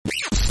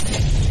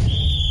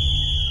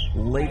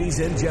Ladies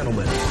and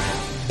gentlemen,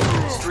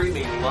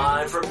 streaming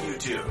live from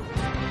YouTube,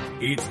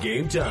 it's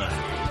game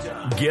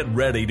time. Get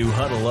ready to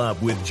huddle up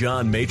with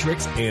John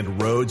Matrix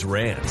and Rhodes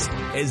Rants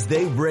as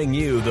they bring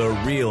you the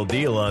real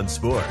deal on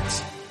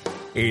sports.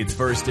 It's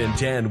First and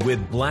 10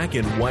 with Black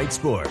and White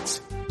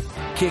Sports.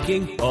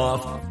 Kicking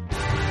off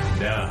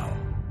now.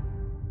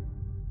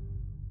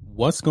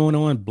 What's going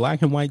on,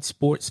 Black and White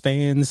Sports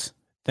fans?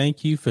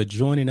 Thank you for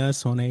joining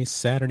us on a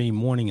Saturday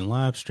morning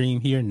live stream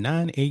here,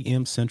 9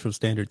 a.m. Central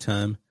Standard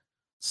Time.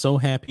 So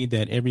happy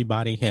that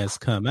everybody has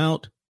come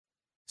out.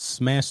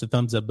 Smash the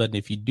thumbs up button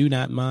if you do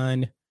not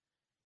mind.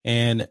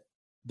 And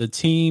the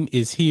team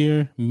is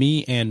here,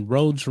 me and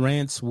Rhodes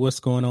Rants.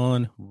 What's going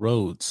on,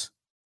 Rhodes?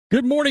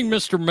 Good morning,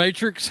 Mr.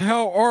 Matrix.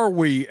 How are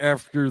we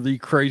after the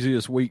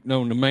craziest week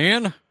known to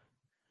man?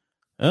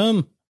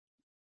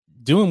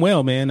 Doing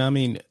well, man. I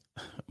mean,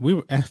 we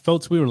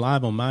were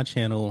live on my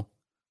channel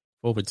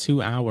for over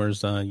 2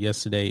 hours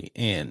yesterday,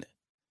 and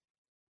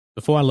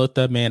before I looked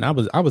up, man, I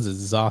was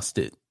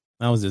exhausted.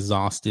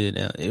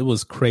 It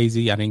was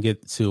crazy. I didn't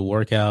get to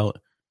work out.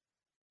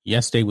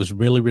 Yesterday was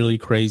really, really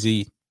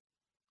crazy.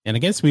 And I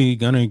guess we're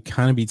gonna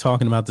kind of be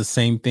talking about the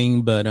same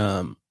thing, but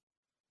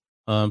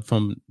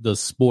from the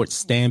sports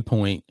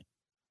standpoint,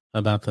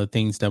 about the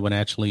things that were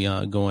actually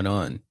going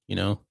on, you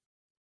know.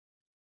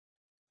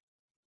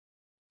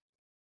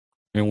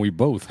 And we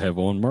both have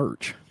on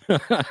merch.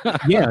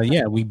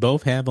 yeah, we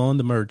both have on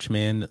the merch,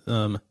 man.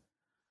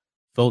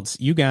 Folks,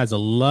 you guys are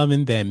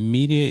loving that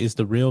Media is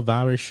the Real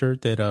Virus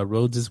shirt that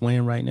Rhodes is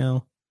wearing right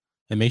now.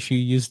 And make sure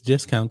you use the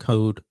discount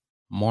code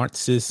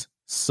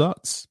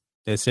MARTSISSUCKS,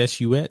 that's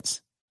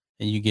SUX,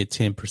 and you get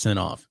 10%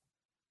 off.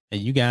 And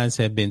you guys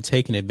have been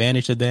taking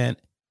advantage of that.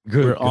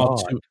 We're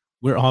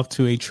off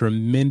to a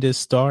tremendous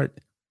start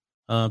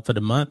for the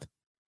month.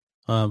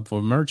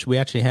 For merch, we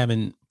actually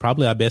having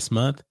probably our best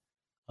month.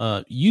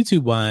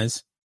 YouTube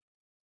wise,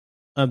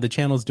 the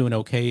channel's doing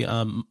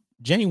okay.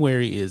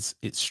 January is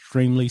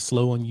extremely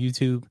slow on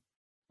YouTube.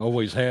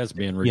 Always has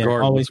been, regardless.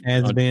 Yeah, always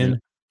has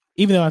been.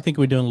 Even though I think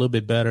we're doing a little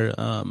bit better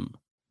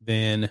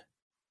than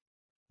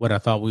what I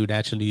thought we would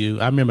actually do.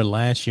 I remember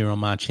last year on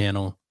my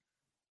channel,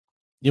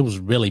 it was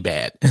really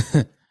bad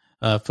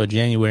for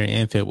January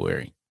and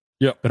February.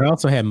 Yeah, but I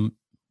also had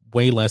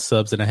way less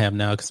subs than I have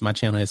now because my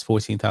channel has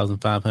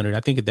 14,500. I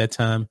think at that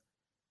time,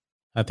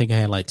 I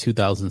had like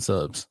 2,000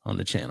 subs on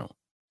the channel.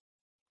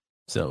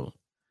 So,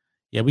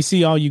 yeah, we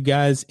see all you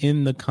guys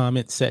in the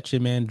comment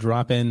section, man,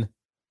 dropping.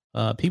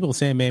 People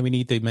saying, man, we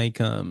need to make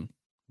defund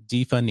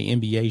the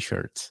NBA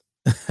shirts.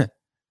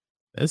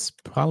 That's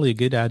probably a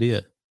good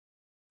idea.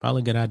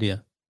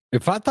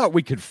 If I thought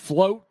we could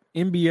float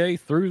NBA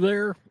through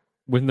there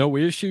with no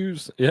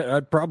issues,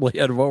 I'd probably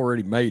have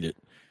already made it.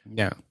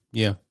 Yeah.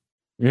 You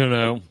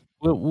know.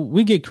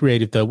 We get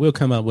creative though. We'll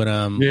come up with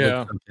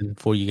something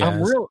for you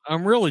guys.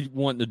 I'm really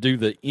wanting to do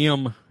the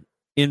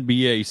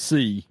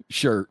MNBAC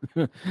shirt.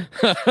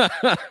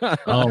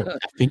 I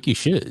think you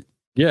should.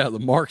 Yeah, the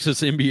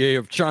Marxist NBA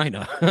of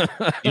China.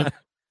 Yeah.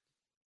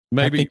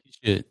 Maybe I think you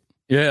should.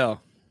 Yeah.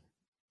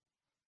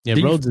 Yeah,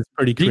 Rhodes is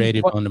pretty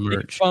creative on the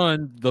merch.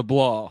 Fund the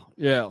blah.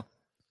 Yeah.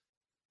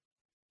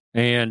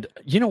 And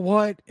you know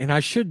what? And I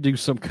should do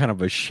some kind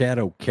of a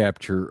shadow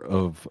capture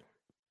of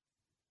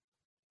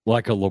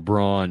like a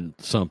LeBron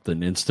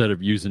something instead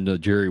of using the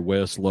Jerry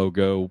West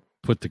logo,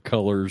 put the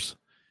colors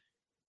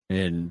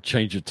and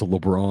change it to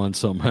LeBron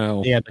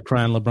somehow. Yeah, the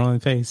crying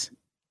LeBron face.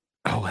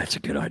 Oh, that's a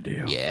good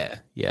idea. Yeah.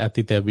 I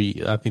think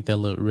that'll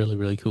look really,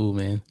 really cool,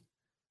 man.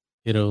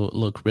 It'll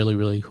look really,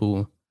 really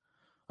cool.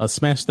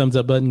 Smash thumbs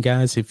up button,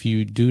 guys. If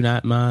you do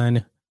not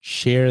mind,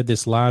 share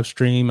this live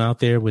stream out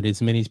there with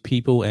as many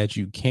people as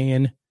you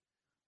can.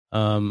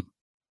 I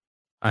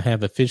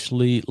have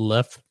officially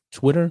left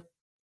Twitter.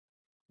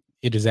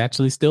 It is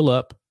actually still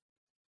up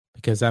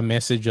because I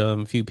messaged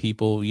a few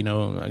people, you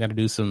know, I got to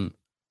do some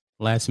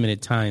last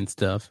minute time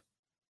stuff,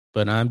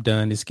 but I'm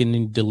done. It's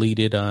getting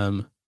deleted.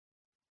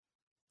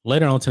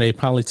 Later on today,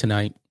 probably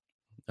tonight,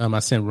 I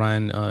sent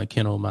Ryan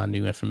Kennel my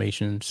new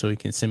information so he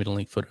can send me the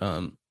link for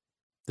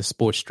the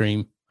sports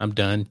stream. I'm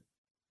done.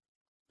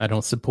 I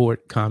don't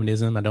support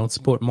communism. I don't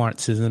support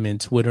Marxism, and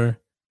Twitter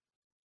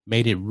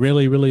made it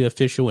really, really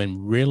official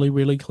and really,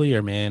 really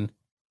clear, man,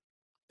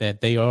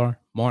 that they are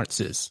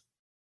Marxists.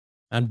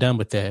 I'm done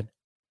with that.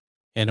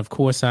 And of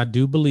course, I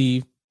do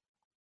believe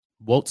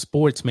woke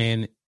sports,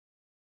 man,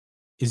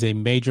 is a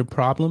major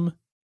problem.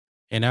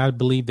 And I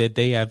believe that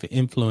they have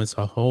influenced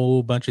a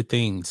whole bunch of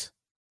things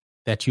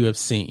that you have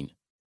seen.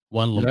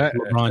 One,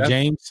 LeBron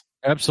James.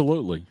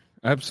 Absolutely.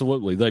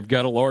 They've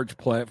got a large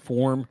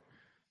platform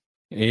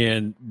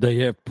and they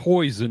have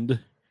poisoned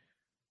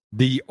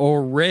the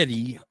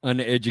already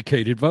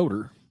uneducated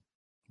voter.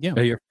 Yeah.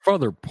 They have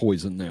further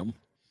poisoned them.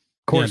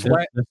 Of course,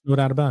 there's no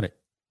doubt about it.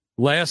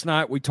 Last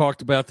night we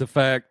talked about the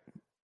fact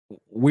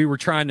we were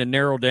trying to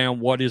narrow down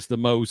what is the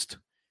most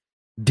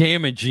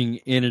damaging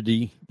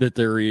entity that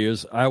there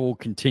is. I will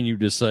continue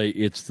to say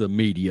it's the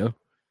media.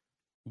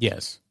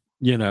 Yes.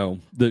 You know,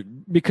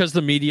 because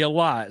the media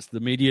lies. The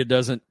media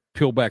doesn't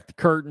peel back the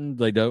curtain.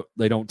 They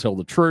don't tell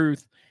the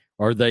truth.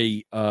 Or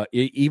they,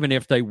 even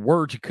if they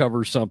were to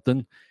cover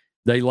something,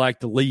 they like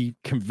to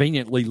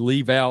conveniently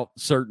leave out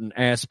certain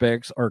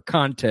aspects or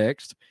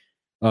context.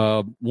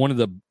 One of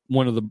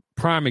the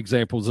prime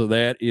examples of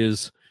that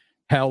is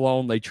how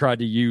long they tried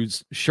to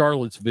use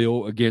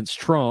Charlottesville against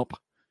Trump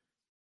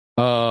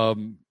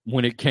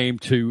when it came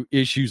to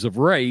issues of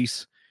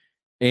race,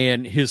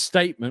 and his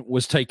statement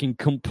was taken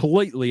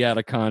completely out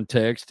of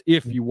context.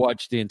 If you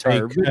watch the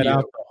entire They cut video,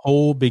 out the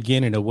whole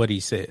beginning of what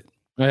he said.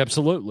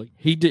 absolutely,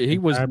 he did. He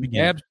was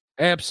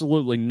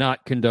absolutely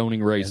not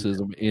condoning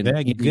racism in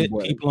any good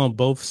way. People on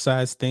both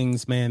sides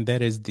things, man.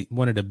 That is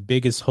one of the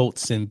biggest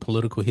halts in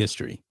political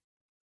history.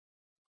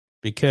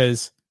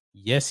 Because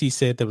yes, he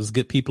said there was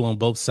good people on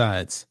both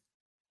sides,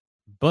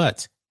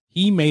 but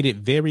he made it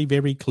very,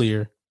 very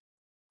clear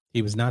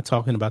he was not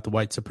talking about the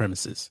white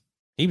supremacists.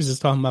 He was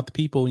just talking about the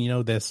people,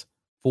 that's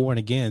for and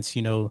against,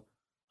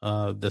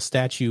 the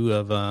statue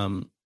of,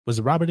 was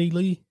it Robert E.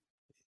 Lee?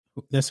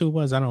 That's who it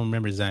was. I don't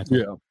remember exactly.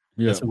 Yeah.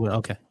 That's who,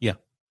 okay. Yeah.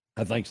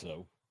 I think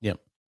so. Yeah.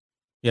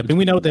 Yeah. But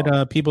we know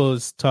that people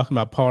is talking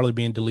about Parler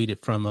being deleted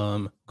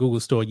from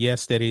Google Store.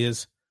 Yes, that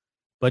is.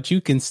 But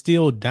you can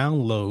still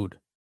download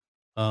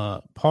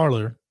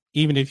Parler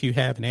even if you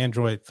have an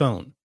Android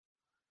phone.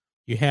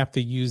 You have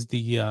to use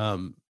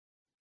the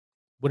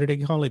what do they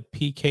call it?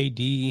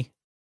 PKD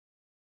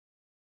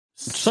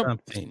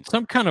something.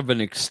 Some kind of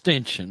an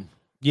extension.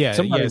 Yeah.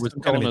 Somebody was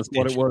telling us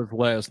what it was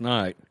last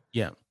night.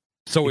 Yeah.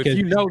 So if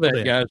you know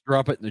that, guys,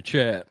 drop it in the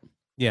chat.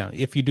 Yeah.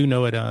 If you do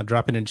know it,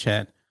 drop it in the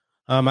chat.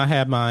 I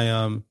have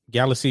my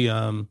Galaxy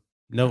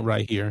Note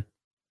right here.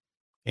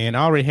 And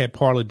I already had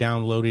Parler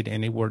downloaded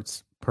and it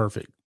works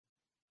perfect.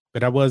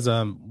 But I was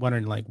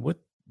wondering, like, what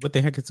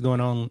the heck is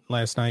going on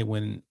last night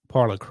when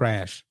Parler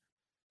crashed?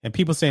 And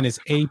people saying it's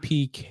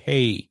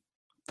APK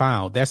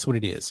file. That's what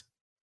it is.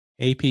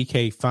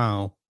 APK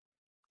file.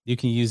 You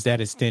can use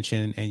that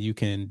extension and you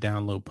can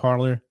download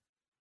Parler.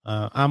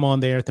 I'm on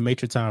there at the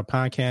Matrix Hour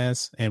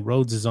Podcast, and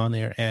Rhodes is on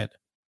there at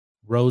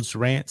Rhodes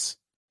Rants.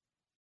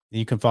 And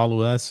you can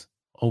follow us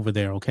over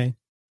there, okay?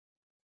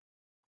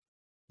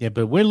 Yeah,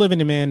 but we're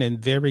living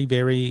in very,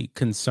 very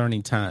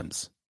concerning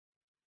times.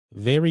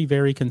 Very,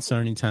 very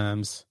concerning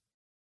times.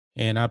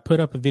 And I put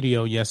up a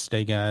video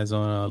yesterday, guys,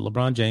 on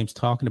LeBron James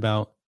talking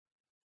about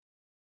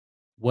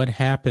what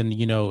happened,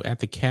 at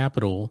the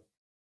Capitol.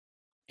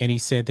 And he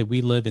said that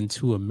we live in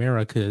two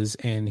Americas.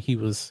 And he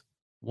was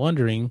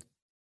wondering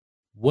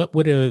what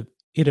would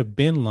it have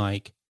been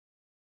like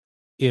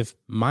if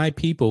my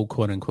people,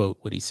 quote unquote,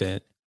 what he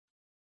said,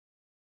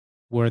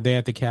 were there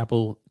at the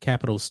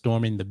Capitol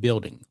storming the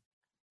building.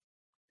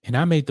 And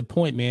I made the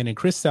point, man, and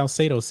Chris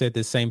Salcedo said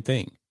the same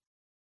thing.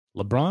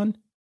 LeBron,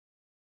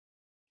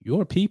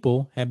 your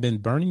people have been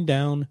burning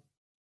down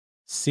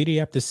city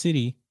after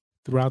city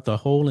throughout the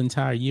whole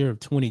entire year of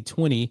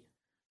 2020.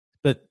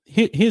 But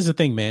here's the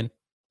thing, man.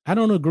 I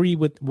don't agree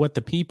with what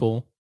the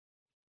people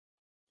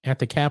at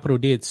the Capitol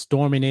did,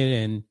 storming it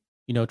and,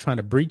 trying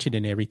to breach it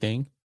and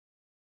everything.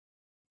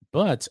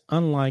 But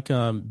unlike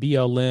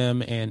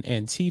BLM and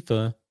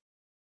Antifa,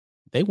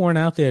 they weren't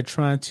out there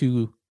trying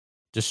to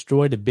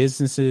destroy the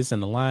businesses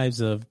and the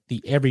lives of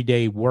the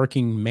everyday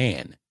working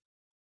man.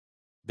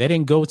 They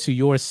didn't go to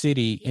your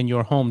city and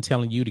your home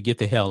telling you to get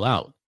the hell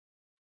out.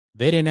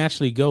 They didn't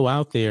actually go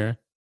out there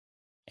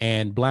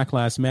and Black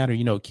Lives Matter,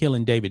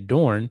 killing David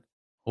Dorn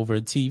over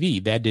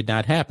TV. That did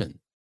not happen.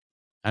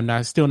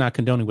 I'm still not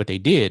condoning what they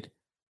did.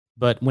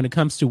 But when it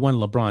comes to one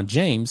LeBron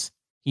James,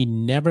 he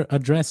never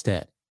addressed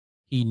that.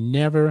 He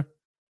never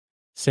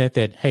said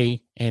that,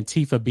 hey,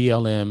 Antifa,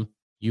 BLM,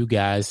 you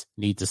guys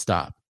need to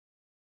stop.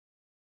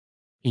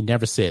 He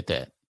never said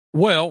that.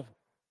 Well,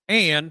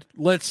 and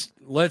let's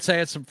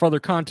add some further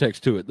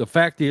context to it. The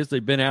fact is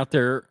they've been out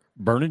there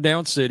burning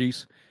down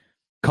cities,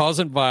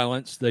 causing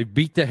violence. They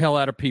beat the hell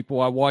out of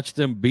people. I watched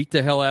them beat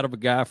the hell out of a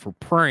guy for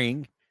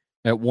praying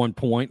at one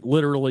point.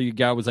 Literally, a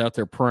guy was out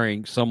there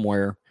praying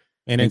somewhere.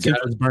 And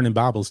Antifa was burning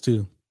Bibles,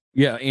 too.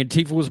 Yeah,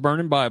 Antifa was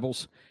burning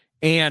Bibles.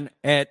 And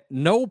at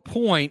no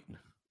point,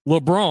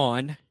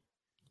 LeBron,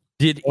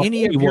 did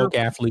any of your... woke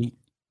athlete.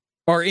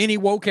 Or any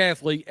woke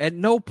athlete, at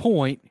no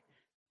point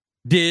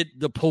did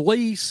the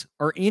police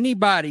or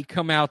anybody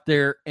come out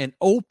there and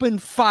open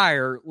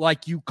fire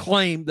like you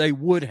claim they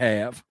would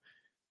have.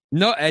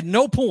 No, at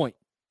no point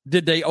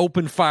did they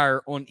open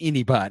fire on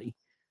anybody.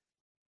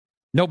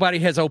 Nobody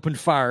has opened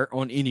fire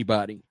on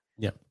anybody.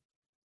 Yeah.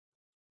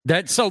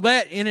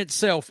 That in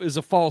itself is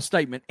a false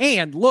statement.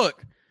 And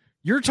look,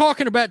 you're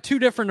talking about two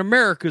different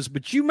Americas,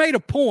 but you made a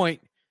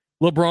point,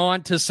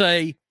 LeBron, to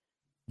say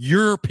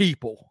your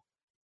people.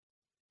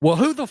 Well,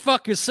 who the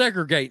fuck is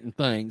segregating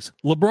things?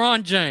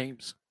 LeBron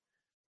James.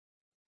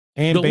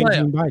 And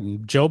Benjamin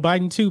Biden. Joe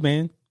Biden, too,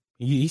 man.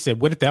 He said,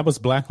 what if that was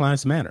Black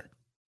Lives Matter?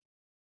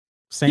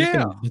 Same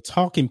thing. The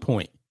talking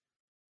point.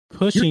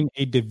 Pushing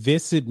a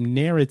divisive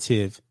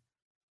narrative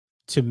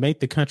to make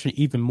the country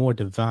even more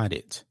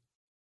divided.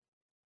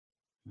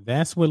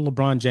 That's what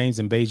LeBron James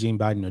and Beijing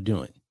Biden are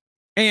doing.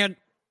 And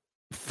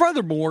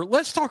furthermore,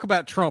 let's talk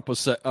about Trump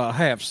a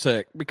half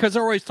sec, because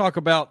I always talk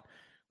about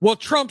Well,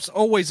 Trump's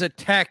always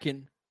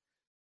attacking.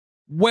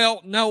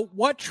 Well, no,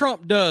 what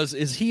Trump does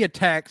is he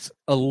attacks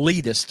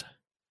elitist.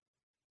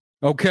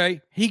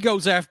 Okay? He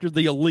goes after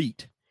the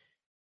elite.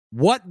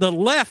 What the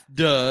left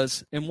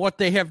does and what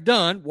they have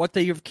done, what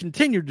they have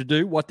continued to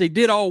do, what they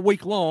did all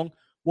week long,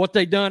 what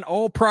they done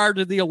all prior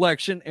to the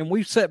election, and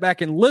we've sat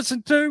back and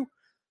listened to,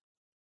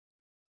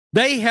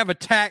 they have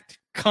attacked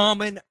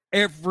common,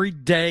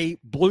 everyday,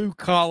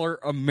 blue-collar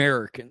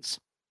Americans.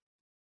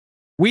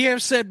 We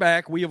have sat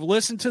back. We have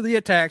listened to the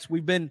attacks.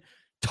 We've been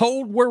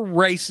told we're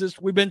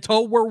racist. We've been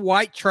told we're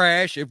white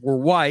trash if we're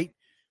white.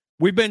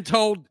 We've been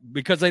told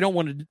because they don't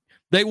want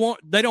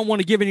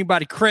to give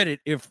anybody credit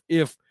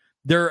if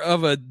they're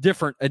of a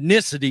different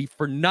ethnicity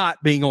for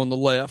not being on the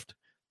left.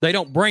 They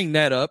don't bring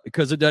that up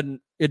because it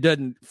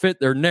doesn't fit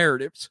their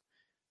narratives.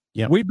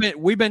 Yeah,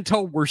 we've been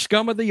told we're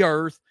scum of the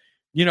earth.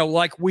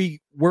 Like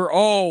we're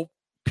all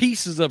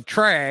pieces of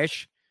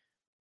trash.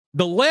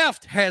 The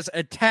left has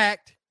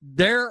attacked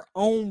their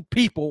own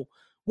people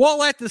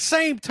while at the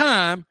same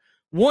time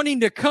wanting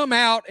to come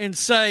out and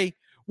say,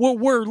 well,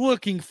 we're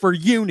looking for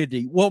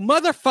unity. Well,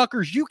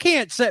 motherfuckers, you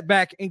can't sit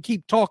back and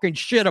keep talking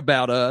shit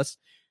about us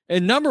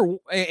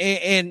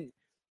and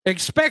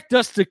expect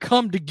us to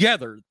come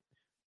together.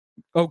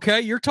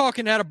 Okay? You're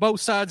talking out of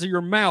both sides of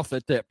your mouth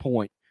at that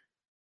point.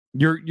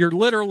 You're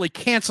literally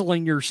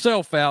canceling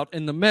yourself out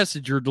in the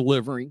message you're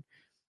delivering.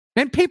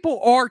 And people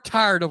are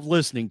tired of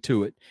listening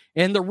to it.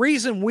 And the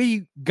reason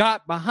we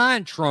got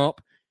behind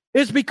Trump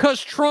is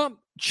because Trump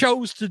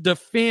chose to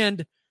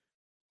defend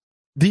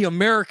the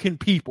American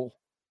people.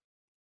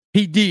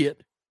 He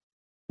did.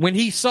 When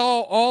he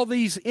saw all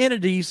these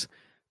entities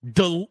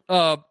trying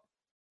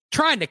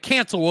to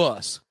cancel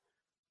us,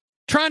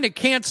 trying to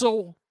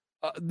cancel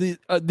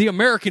the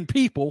American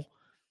people,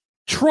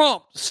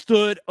 Trump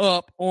stood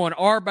up on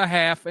our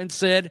behalf and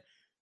said,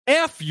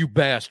 F you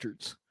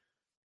bastards.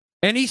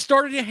 And he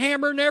started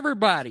hammering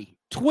everybody,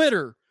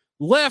 Twitter,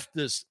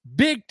 leftists,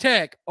 big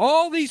tech,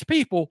 all these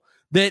people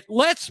that,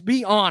 let's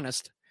be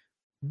honest,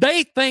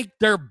 they think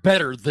they're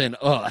better than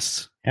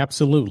us.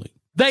 Absolutely.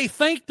 They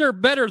think they're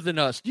better than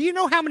us. Do you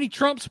know how many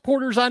Trump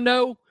supporters I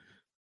know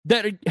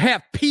that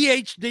have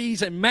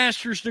PhDs and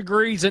master's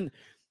degrees? And,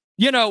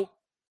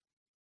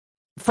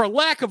 for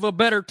lack of a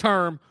better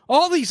term,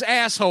 all these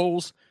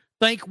assholes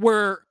think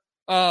we're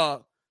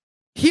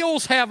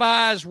heels have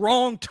eyes,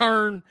 wrong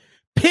turn,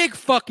 pig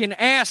fucking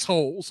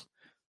assholes.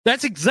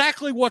 That's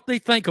exactly what they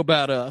think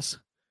about us.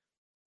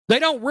 They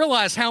don't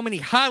realize how many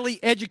highly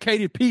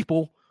educated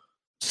people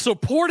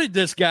supported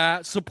this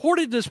guy,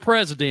 supported this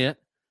president.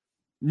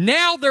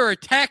 Now they're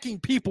attacking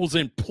people's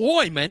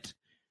employment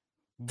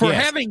for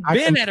having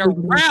been at a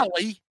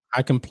rally.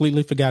 I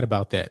completely forgot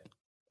about that.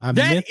 I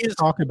meant to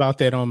talk about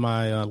that on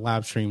my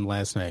live stream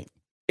last night.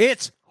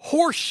 It's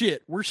horseshit.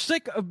 We're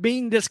sick of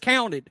being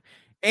discounted.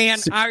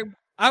 And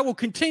I will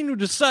continue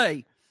to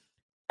say,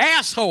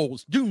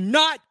 assholes, do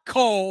not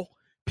call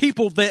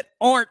people that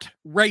aren't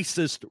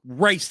racist.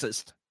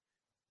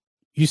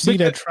 You see,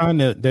 they're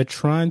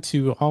trying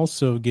to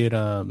also get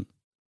the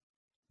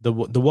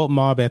woke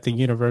mob at the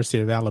University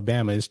of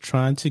Alabama is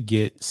trying to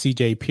get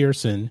C.J.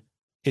 Pearson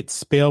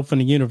expelled from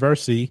the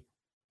university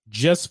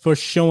just for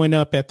showing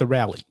up at the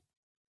rally.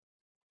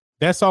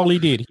 That's all he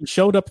did. He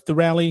showed up at the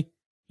rally.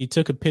 He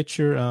took a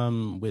picture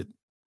with,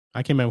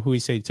 I can't remember who he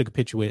said he took a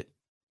picture with,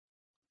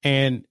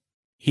 and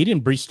he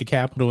didn't breach the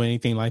Capitol or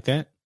anything like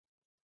that.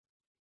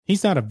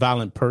 He's not a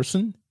violent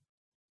person,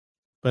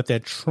 but they're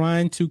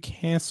trying to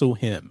cancel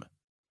him.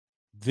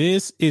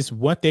 This is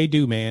what they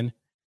do, man.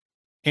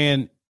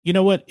 And you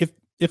know what?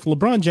 If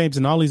LeBron James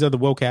and all these other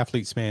woke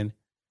athletes, man,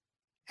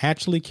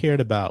 actually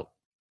cared about,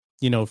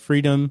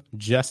 freedom,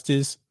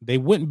 justice, they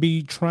wouldn't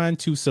be trying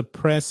to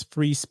suppress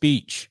free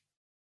speech.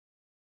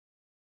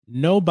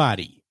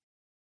 Nobody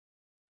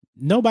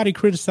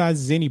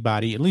criticizes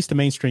anybody, at least the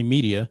mainstream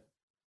media,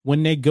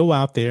 when they go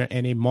out there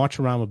and they march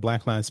around with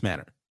Black Lives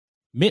Matter.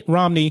 Mitt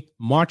Romney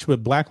marched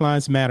with Black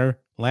Lives Matter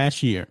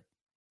last year,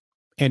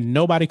 and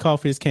nobody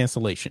called for his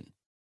cancellation.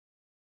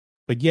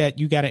 But yet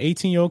you got an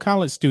 18-year-old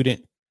college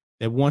student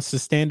that wants to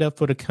stand up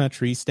for the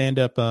country, stand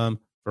up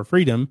for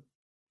freedom,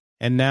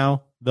 and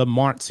now the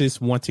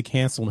Marxists want to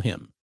cancel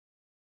him.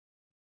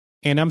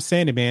 And I'm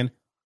saying it, man.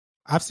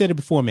 I've said it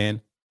before,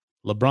 man.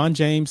 LeBron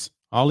James,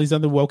 all these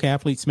other woke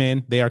athletes,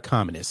 man, they are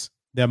communists.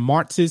 They're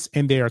Marxists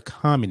and they are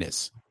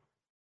communists.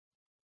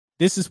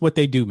 This is what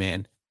they do,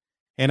 man.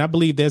 And I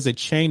believe there's a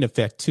chain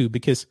effect too,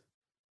 because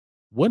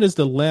what does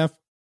the left,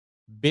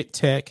 big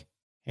tech,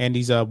 and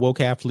these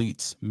woke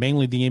athletes,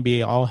 mainly the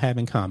NBA, all have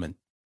in common?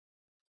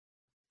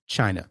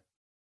 China.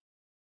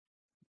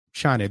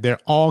 They're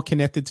all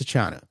connected to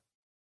China.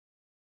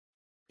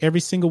 Every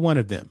single one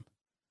of them.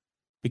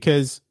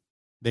 Because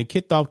they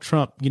kicked off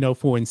Trump,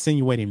 for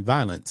insinuating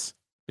violence,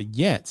 but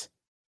yet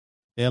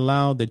they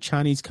allowed the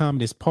Chinese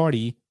Communist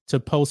Party to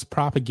post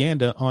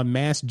propaganda on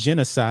mass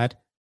genocide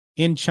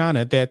in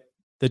China that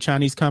the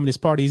Chinese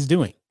Communist Party is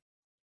doing.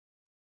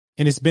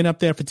 And it's been up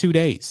there for 2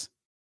 days.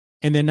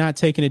 And they're not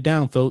taking it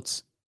down,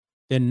 folks.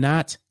 They're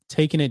not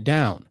taking it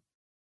down.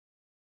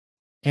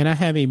 And I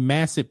have a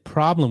massive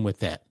problem with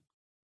that.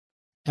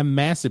 A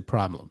massive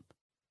problem.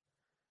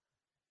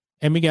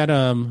 And we got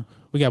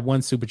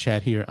one super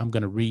chat here. I'm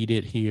going to read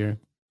it here.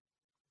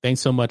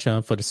 Thanks so much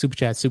for the super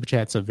chat. Super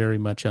chats are very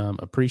much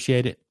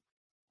appreciated.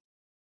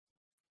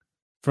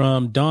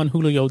 From Don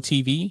Julio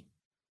TV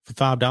for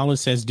 $5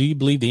 says, do you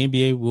believe the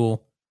NBA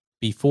will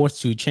be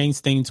forced to change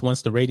things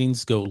once the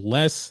ratings go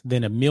less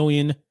than 1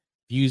 million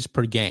views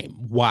per game?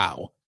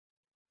 Wow.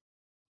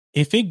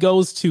 If it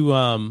goes to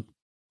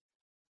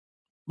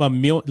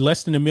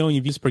less than 1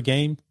 million views per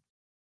game,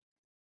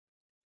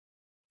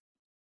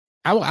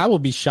 I will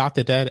be shocked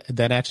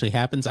that actually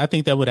happens. I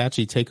think that would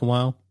actually take a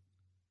while.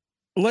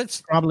 Let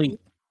me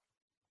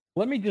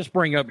just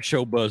bring up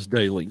Showbuzz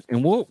Daily,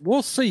 and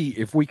we'll see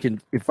if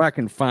I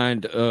can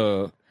find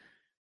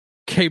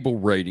cable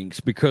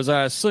ratings, because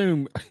I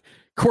assume, of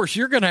course,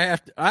 you're going to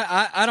have to.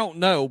 I don't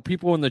know,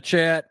 people in the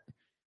chat.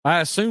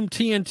 I assume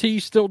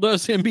TNT still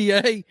does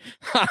NBA.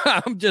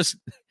 I'm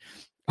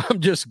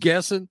just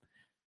guessing.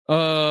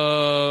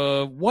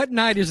 What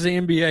night is the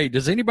NBA?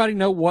 Does anybody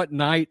know what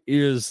night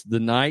is the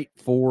night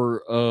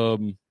for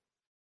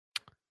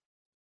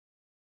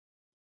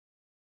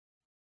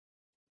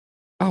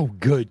Oh,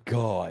 good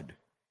God.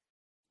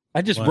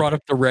 I just brought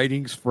up the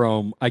ratings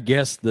from, I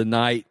guess, the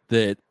night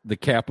that the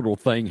Capitol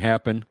thing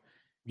happened.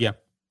 Yeah.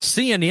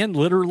 CNN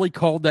literally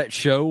called that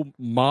show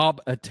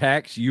Mob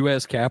Attacks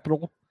U.S.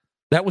 Capitol.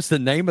 That was the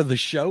name of the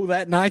show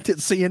that night that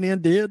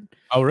CNN did.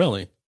 Oh,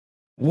 really?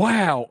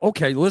 Wow.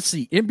 Okay, let's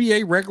see.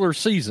 NBA regular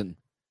season.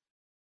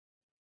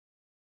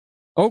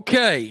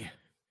 Okay.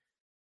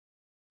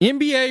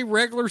 NBA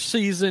regular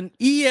season,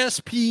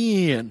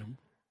 ESPN.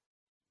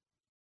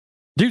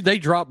 Dude, they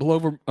dropped below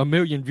over 1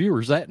 million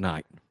viewers that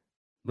night.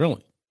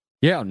 Really?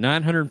 Yeah,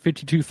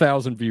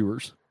 952,000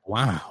 viewers.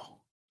 Wow.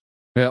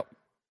 Yep.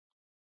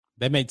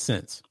 That made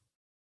sense.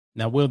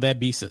 Now, will that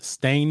be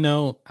sustained,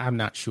 though? I'm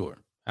not sure.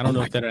 I don't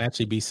know if that'll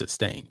actually be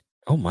sustained.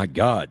 Oh, my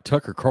God.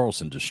 Tucker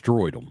Carlson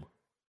destroyed them.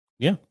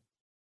 Yeah.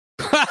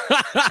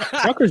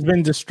 Tucker's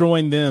been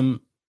destroying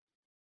them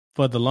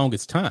for the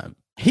longest time.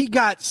 He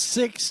got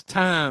 6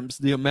 times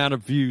the amount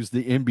of views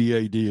the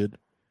NBA did.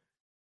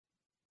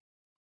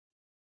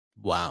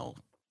 Wow.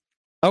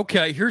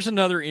 Okay, here's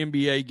another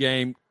NBA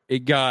game.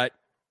 It got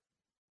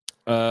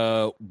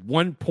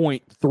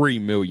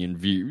 1.3 million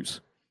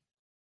views.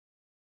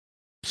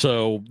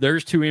 So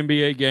there's 2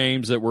 NBA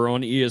games that were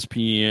on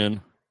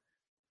ESPN.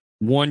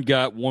 One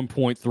got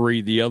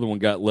 1.3, the other one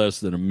got less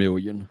than 1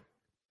 million.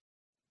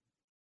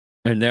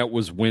 And that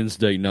was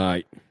Wednesday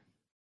night.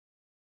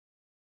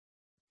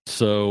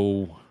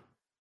 So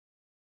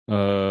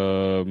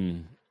I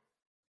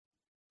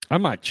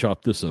might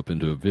chop this up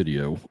into a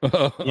video.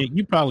 Yeah,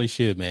 you probably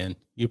should, man.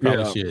 You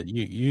probably should.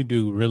 You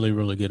do really,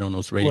 really good on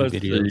those rating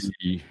videos.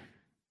 See.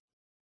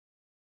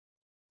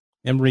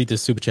 And read the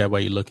super chat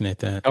while you're looking at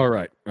that. All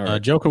right.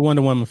 Joker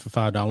Wonder Woman for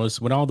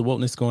 $5. With all the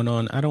wokeness going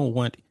on, I don't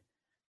want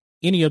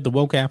any of the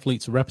woke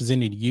athletes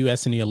representing the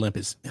U.S. in the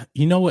Olympics.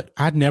 You know what?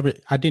 I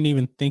didn't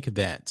even think of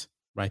that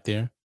right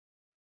there.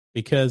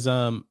 Because,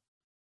 and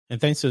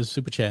thanks to the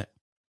super chat,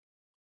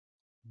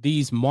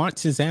 these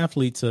Marxist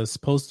athletes are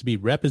supposed to be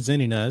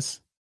representing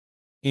us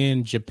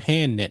in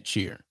Japan next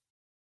year.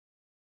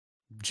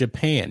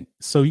 Japan.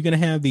 So you're going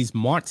to have these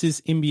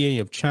Marxist NBA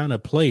of China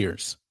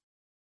players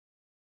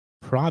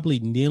probably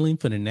kneeling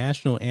for the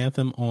national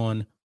anthem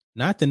on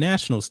not the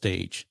national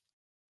stage,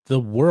 the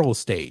world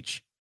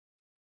stage.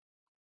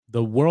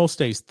 The world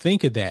stage.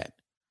 Think of that.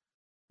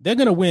 They're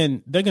going to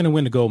win. They're going to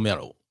win the gold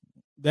medal.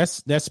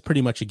 That's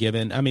pretty much a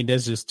given. I mean,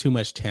 there's just too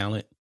much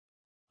talent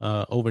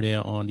over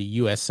there on the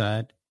U.S.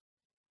 side.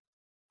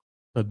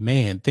 But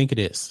man, think of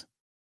this.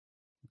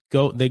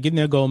 They're getting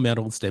their gold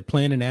medals. They're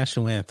playing the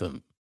national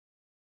anthem.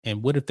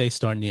 And what if they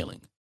start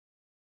kneeling?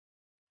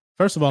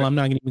 First of all, I'm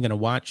not even going to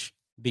watch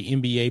the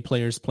NBA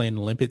players playing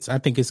the Olympics. I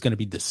think it's going to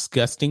be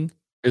disgusting.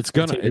 It's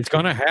gonna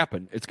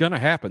happen. It's gonna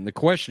happen. The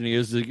question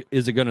is it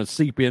going to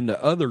seep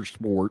into other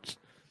sports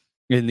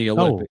in the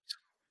Olympics?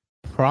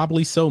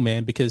 Probably so,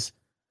 man, because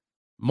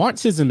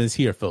Marxism is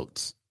here,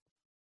 folks.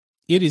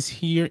 It is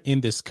here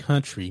in this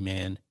country,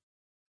 man.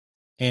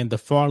 And the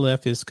far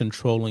left is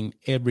controlling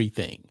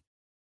everything.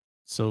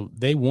 So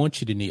they want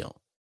you to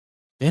kneel.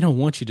 They don't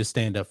want you to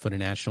stand up for the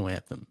national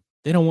anthem.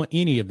 They don't want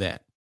any of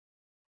that.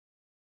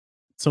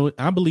 So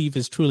I believe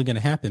it's truly going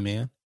to happen,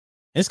 man.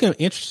 It's going to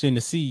be interesting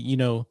to see,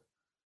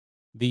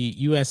 the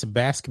U.S.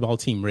 basketball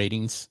team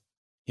ratings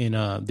in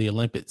the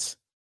Olympics.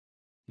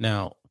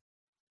 Now,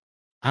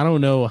 I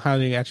don't know how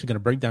they're actually going to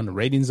break down the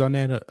ratings on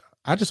that.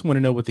 I just want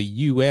to know what the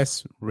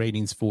U.S.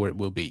 ratings for it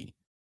will be.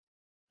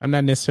 I'm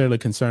not necessarily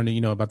concerned,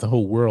 about the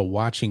whole world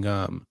watching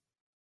the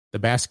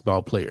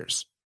basketball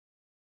players.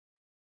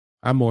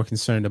 I'm more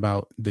concerned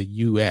about the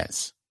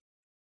U.S.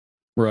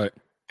 Right.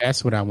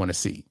 That's what I want to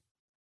see.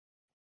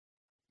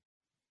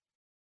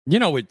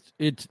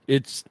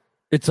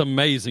 It's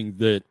amazing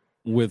that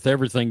with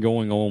everything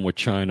going on with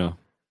China,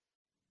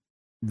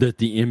 that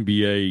the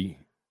NBA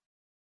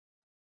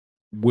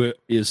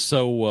is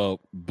so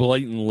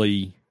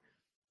blatantly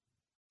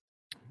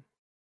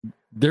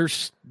they're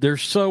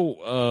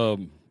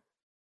so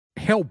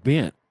hell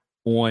bent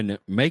on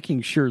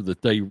making sure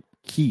that they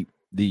keep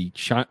the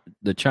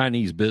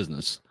Chinese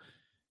business.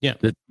 Yeah,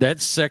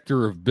 that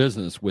sector of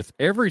business with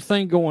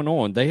everything going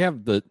on, they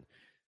have the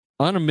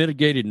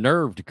unmitigated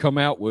nerve to come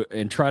out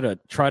and try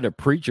to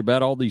preach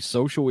about all these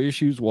social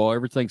issues while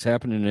everything's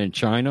happening in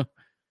China.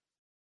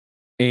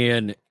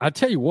 And I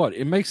tell you what,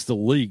 it makes the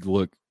league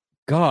look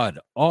god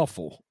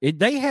awful.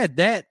 They had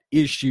that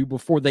issue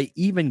before they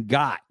even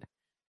got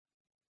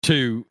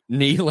to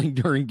kneeling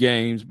during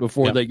games,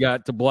 before they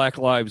got to Black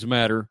Lives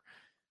Matter.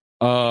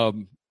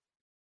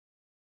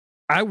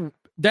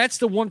 That's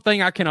the one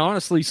thing I can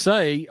honestly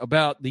say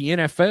about the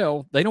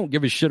NFL. They don't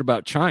give a shit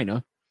about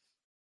China.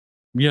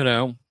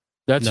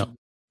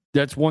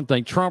 That's one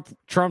thing.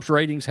 Trump's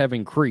ratings have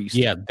increased.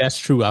 Yeah, that's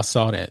true. I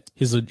saw that.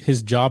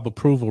 His job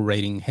approval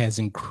rating has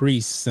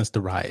increased since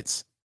the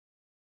riots.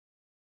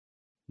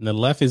 And the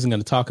left isn't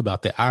going to talk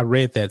about that. I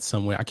read that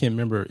somewhere. I can't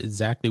remember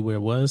exactly where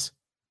it was,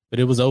 but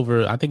it was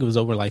over. I think it was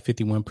over like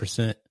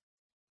 51%,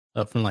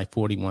 up from like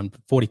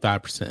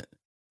 45%.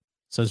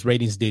 So his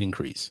ratings did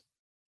increase.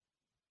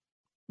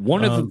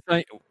 One of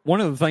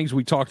the things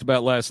we talked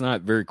about last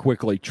night very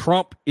quickly,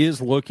 Trump is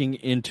looking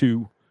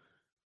into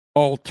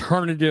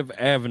alternative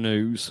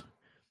avenues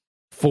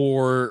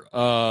for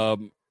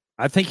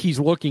I think he's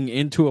looking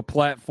into a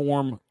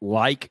platform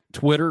like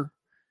Twitter,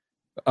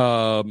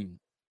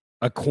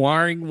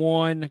 acquiring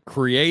one,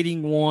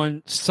 creating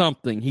one,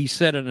 something. He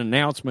said an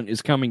announcement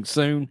is coming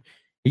soon.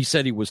 He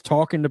said he was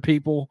talking to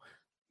people.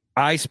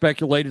 I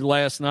speculated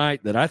last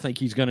night that I think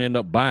he's going to end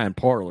up buying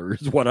Parler,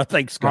 is what I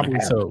think is going to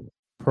happen.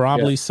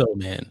 Probably so,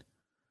 man.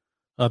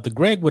 The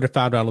Greg with a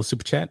 $5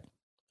 super chat.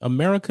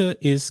 America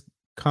is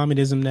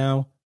communism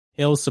now.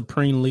 Hell,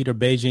 Supreme Leader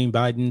Beijing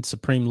Biden,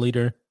 Supreme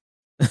Leader.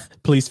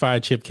 Please fire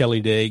Chip Kelly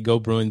today. Go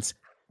Bruins.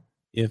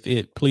 If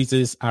it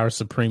pleases our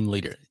Supreme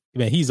Leader.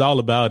 Man, he's all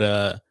about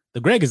the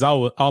Greg is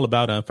all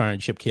about firing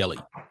Chip Kelly.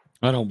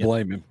 I don't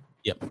blame him.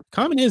 Yep.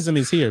 Communism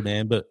is here,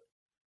 man. But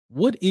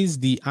what is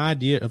the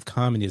idea of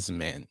communism,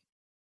 man?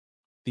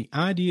 The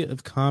idea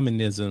of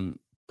communism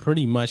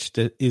pretty much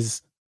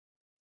is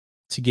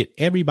to get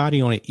everybody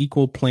on an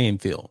equal playing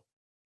field.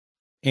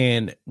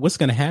 And what's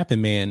going to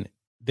happen, man,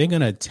 they're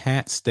going to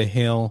tax the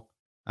hell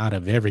out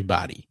of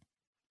everybody.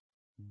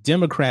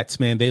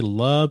 Democrats, man, they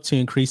love to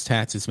increase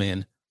taxes,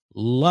 man.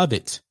 Love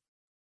it.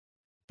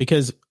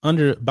 Because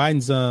under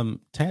Biden's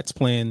tax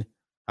plan,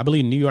 I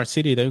believe in New York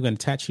City, they're going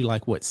to tax you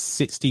like,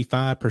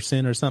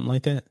 65% or something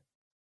like that?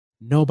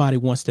 Nobody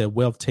wants that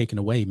wealth taken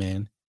away,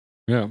 man.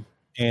 Yeah.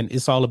 And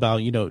it's all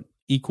about,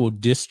 equal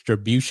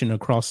distribution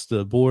across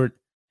the board.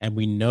 And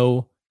we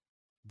know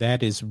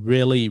that is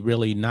really,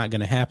 really not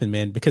going to happen,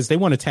 man, because they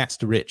want to tax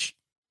the rich.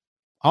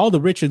 All the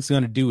rich is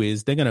going to do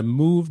is they're going to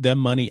move their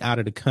money out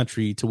of the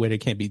country to where they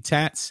can't be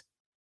taxed.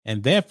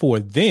 And therefore,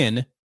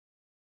 then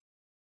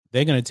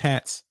they're going to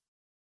tax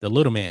the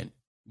little man,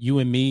 you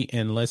and me,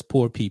 and less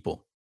poor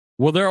people.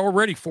 Well, they're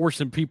already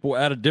forcing people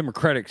out of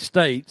democratic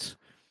states.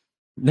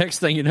 Next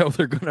thing you know,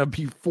 they're going to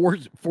be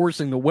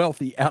forcing the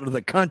wealthy out of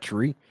the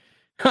country.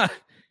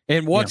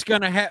 And what's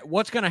going to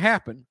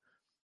happen?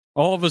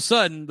 All of a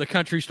sudden, the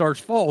country starts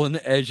falling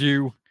as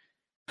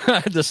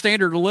the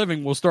standard of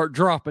living will start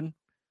dropping.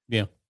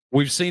 Yeah.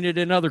 We've seen it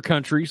in other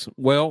countries.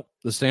 Well,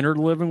 the standard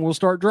of living will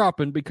start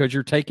dropping because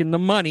you're taking the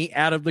money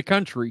out of the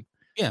country.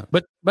 Yeah.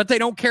 But they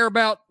don't care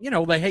about,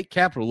 they hate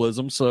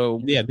capitalism.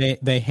 So yeah,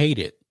 they hate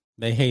it.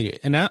 They hate it.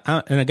 And and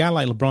a guy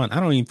like LeBron, I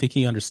don't even think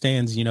he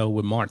understands,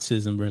 what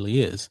Marxism really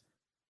is.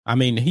 I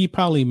mean, he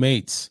probably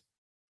makes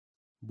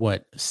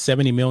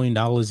 $70 million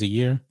a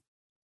year.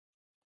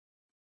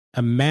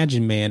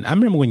 Imagine, man. I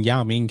remember when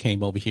Yao Ming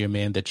came over here,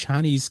 man, the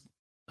Chinese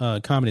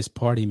Communist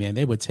Party, man,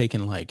 they were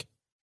taking like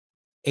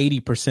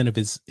 80% of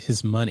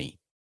his money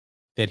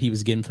that he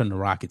was getting from the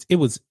Rockets. It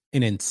was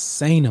an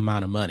insane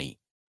amount of money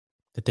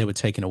that they were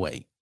taking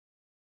away.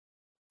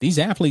 These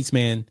athletes,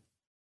 man,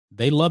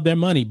 they love their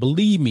money.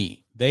 Believe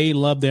me, they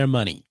love their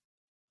money.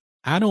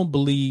 I don't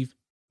believe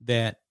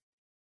that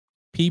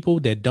people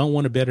that don't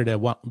want to better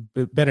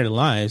their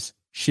lives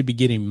should be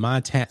getting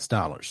my tax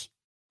dollars.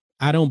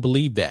 I don't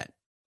believe that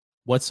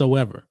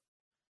whatsoever.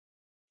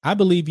 I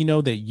believe,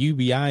 that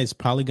UBI is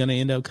probably going to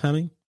end up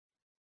coming.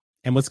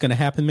 And what's going to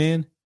happen,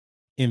 man?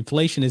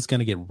 Inflation is going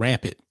to get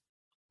rampant.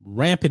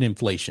 Rampant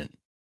inflation.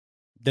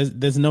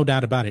 There's no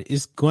doubt about it.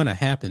 It's going to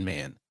happen,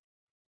 man.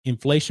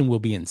 Inflation will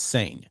be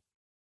insane.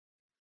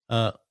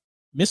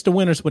 Mr.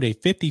 Winters with a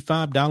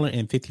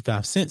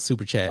 $55.55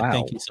 super chat. Wow.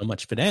 Thank you so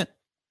much for that.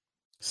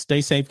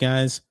 Stay safe,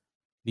 guys.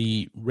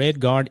 The Red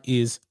Guard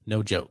is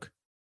no joke.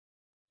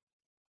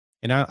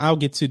 And I'll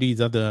get to these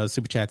other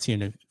super chats here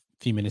in a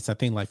few minutes. I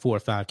think like 4 or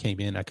 5 came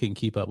in. I couldn't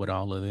keep up with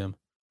all of them.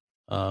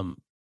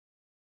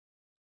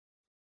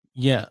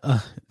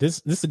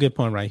 This is a good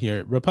point right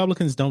here.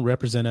 Republicans don't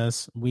represent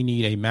us. We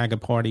need a MAGA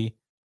party.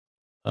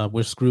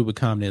 We're screwed with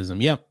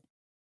communism. Yep.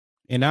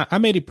 And I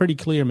made it pretty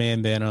clear,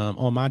 man, that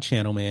on my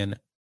channel, man,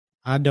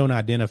 I don't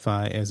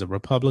identify as a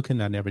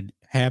Republican. I never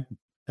have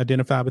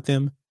identified with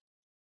them.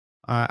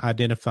 I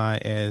identify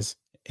as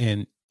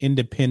an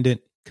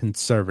independent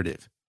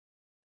conservative.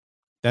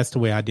 That's the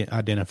way I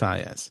identify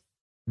as.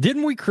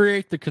 Didn't we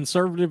create the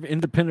Conservative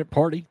Independent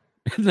Party?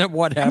 Isn't that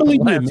what I happened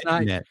believe you had last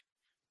mentioned night? that.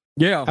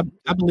 Yeah.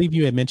 I believe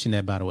you had mentioned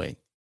that, by the way.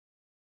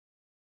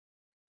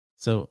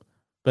 So,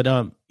 but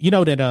you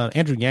know that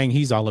Andrew Yang,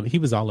 he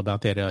was all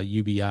about that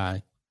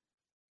UBI,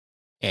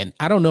 and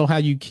I don't know how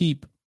you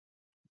keep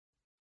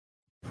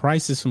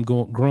prices from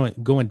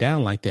going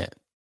down like that.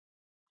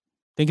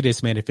 Think of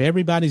this, man. If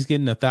everybody's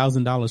getting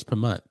 $1,000 per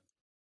month,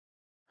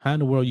 how in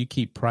the world you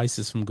keep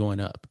prices from going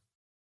up?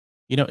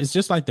 You know, it's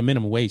just like the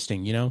minimum wage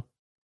thing. You know,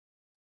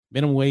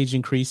 minimum wage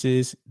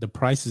increases, the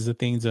prices of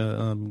things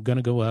are going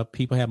to go up.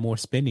 People have more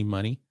spending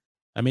money.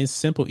 I mean, it's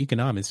simple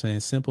economics, man.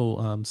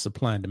 Simple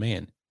supply and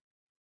demand.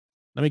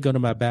 Let me go to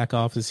my back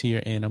office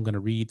here, and I'm going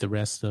to read the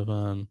rest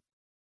of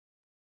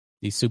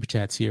these super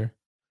chats here.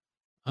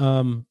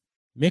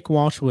 Mick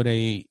Walsh with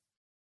a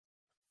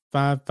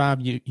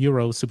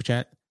 €5 super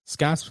chat.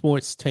 Sky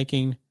Sports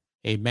taking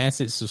a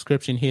massive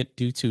subscription hit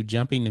due to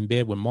jumping in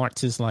bed with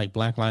Marxists like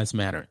Black Lives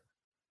Matter.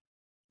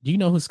 Do you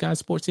know who Sky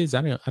Sports is?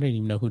 I didn't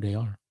even know who they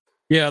are.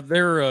 Yeah,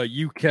 they're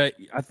UK.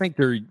 I think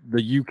they're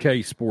the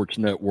UK sports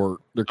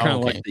network. They're kind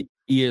of like the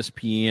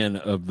ESPN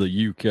of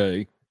the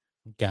UK.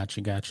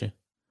 Gotcha.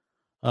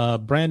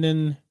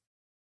 Brandon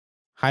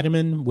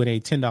Heidemann with a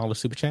 $10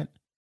 super chat.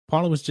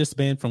 Parler was just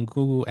banned from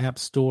Google App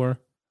Store.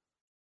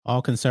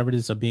 All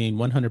conservatives are being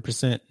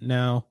 100%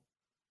 now.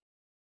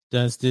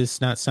 Does this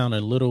not sound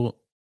a little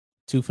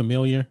too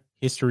familiar?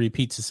 History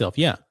repeats itself.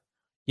 Yeah.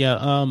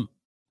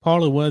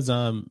 Parler was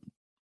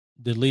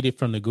deleted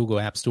from the Google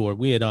App Store.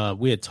 We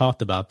had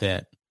talked about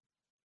that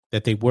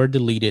they were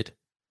deleted.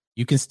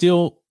 You can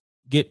still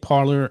get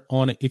Parler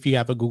on it if you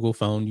have a Google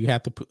phone. You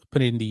have to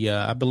put in the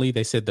I believe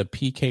they said the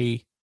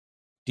PKD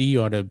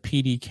or the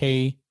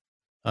PDK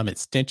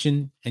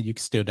extension, and you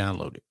can still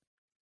download it.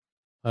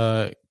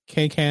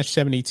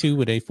 Kcash72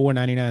 with a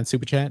 $4.99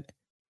 super chat.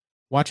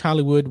 Watch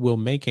Hollywood will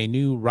make a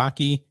new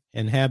Rocky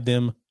and have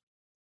them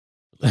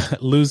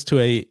lose to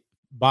a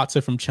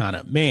boxer from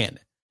China. Man,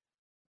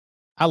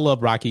 I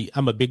love Rocky.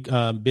 I'm a big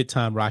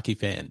time Rocky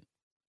fan.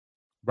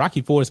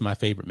 Rocky 4 is my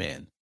favorite,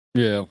 man.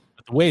 Yeah.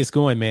 But the way it's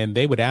going, man,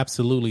 they would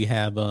absolutely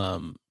have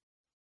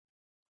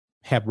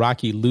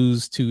Rocky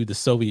lose to the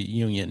Soviet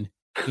Union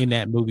in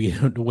that movie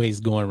the way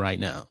it's going right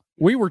now.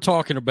 We were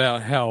talking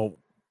about how,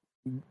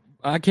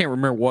 I can't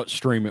remember what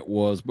stream it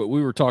was, but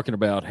we were talking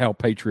about how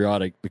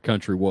patriotic the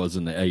country was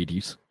in the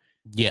 80s.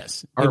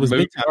 Yes. Our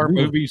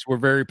movies were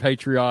very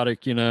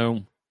patriotic, you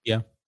know.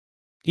 Yeah.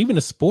 Even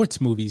the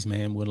sports movies,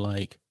 man, were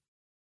like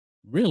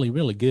really,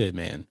 really good,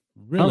 man.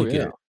 Really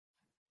good. I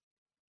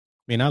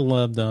mean, I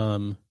loved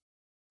The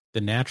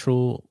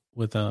Natural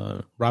with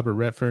Robert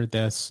Redford.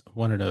 That's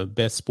one of the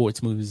best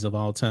sports movies of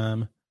all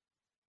time.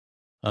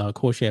 Of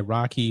course, you had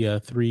Rocky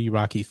 3,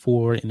 Rocky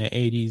 4 in the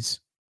 80s.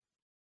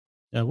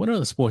 What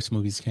other sports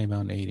movies came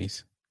out in the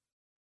 80s?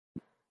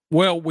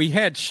 Well, we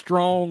had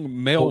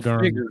strong male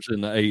figures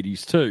in the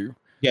 80s, too.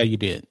 Yeah, you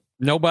did.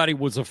 Nobody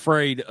was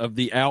afraid of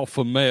the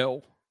alpha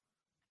male,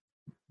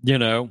 you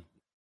know.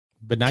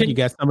 But now you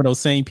got some of those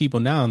same people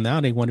now. Now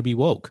they want to be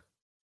woke.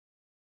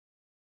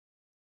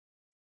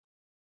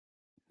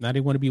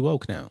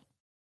 Now.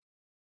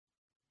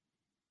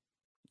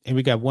 And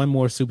we got one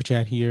more super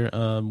chat here.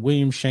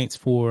 William Shanks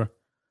for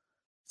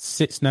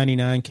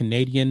 $6.99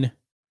 Canadian.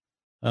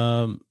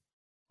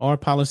 Our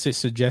politics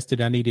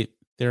suggested I needed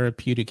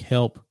therapeutic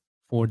help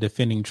for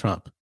defending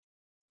Trump.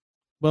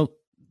 Well,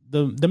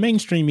 the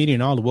mainstream media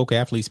and all the woke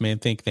athletes, man,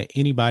 think that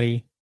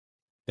anybody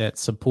that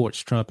supports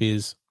Trump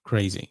is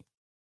crazy.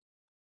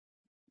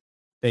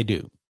 They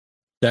do.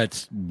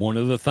 That's one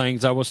of the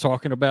things I was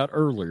talking about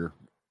earlier.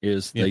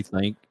 Is they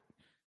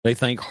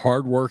think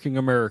hardworking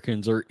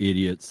Americans are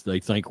idiots. They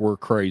think we're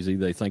crazy.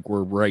 They think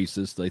we're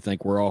racist. They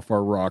think we're off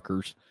our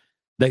rockers.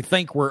 They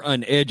think we're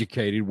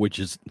uneducated, which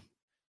is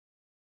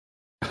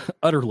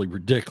utterly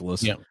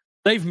ridiculous. Yeah.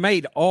 They've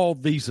made all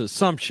these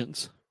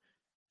assumptions,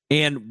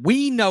 and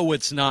we know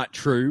it's not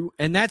true,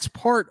 and that's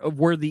part of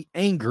where the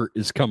anger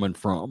is coming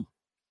from.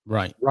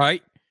 Right.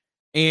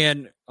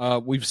 And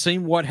we've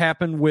seen what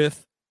happened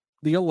with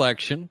the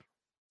election.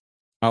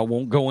 I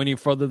won't go any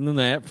further than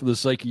that for the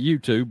sake of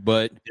YouTube,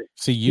 but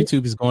see,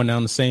 YouTube is going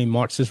down the same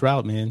Marxist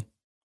route, man.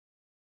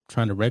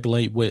 Trying to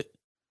regulate what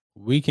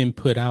we can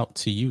put out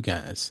to you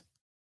guys,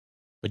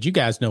 but you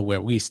guys know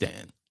where we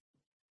stand.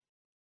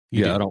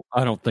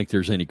 I don't think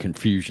there's any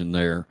confusion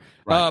there.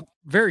 Right.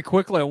 Very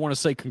quickly, I want to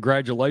say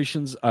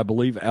congratulations. I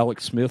believe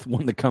Alex Smith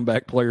won the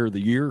Comeback Player of the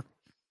Year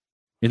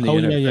in the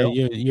NFL.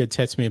 Yeah. You had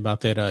texted me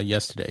about that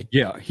yesterday.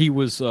 Yeah, he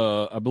was.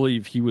 I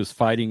believe he was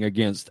fighting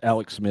against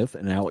Alex Smith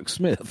and Alex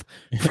Smith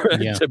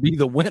to be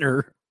the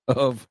winner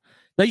of.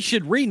 They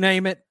should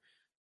rename it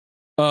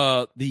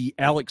the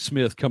Alex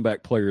Smith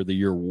Comeback Player of the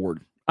Year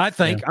award. I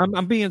think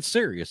I'm being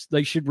serious.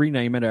 They should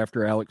rename it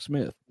after Alex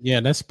Smith. Yeah,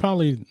 that's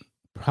probably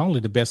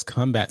the best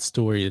comeback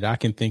story that I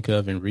can think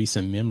of in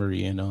recent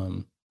memory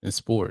in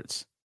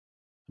sports.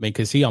 I mean,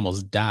 because he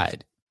almost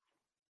died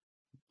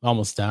on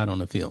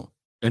the field.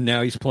 And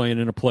now he's playing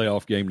in a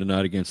playoff game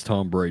tonight against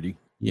Tom Brady.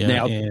 Yeah,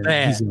 now and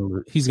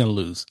he's gonna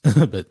lose,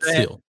 but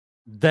still,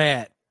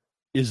 that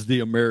is the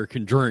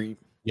American dream.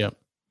 Yep.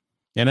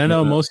 And I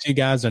know most of you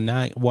guys are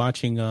not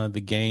watching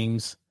the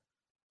games.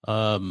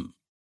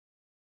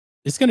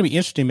 It's going to be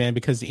interesting, man,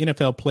 because the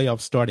NFL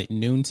playoffs start at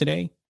noon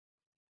today.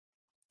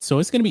 So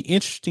it's going to be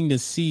interesting to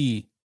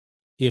see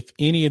if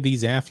any of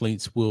these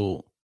athletes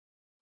will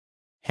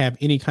have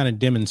any kind of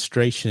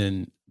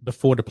demonstration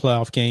before the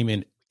playoff game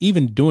and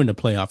even during the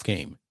playoff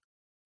game,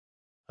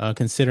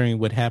 considering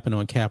what happened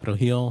on Capitol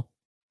Hill.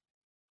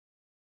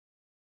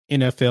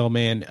 NFL,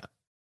 man,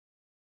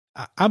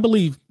 I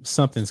believe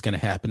something's going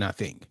to happen, I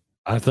think.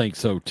 I think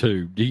so,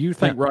 too. Do you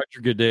think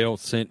Roger Goodell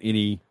sent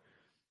any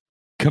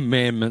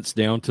commandments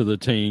down to the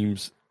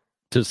teams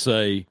to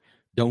say,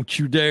 don't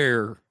you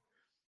dare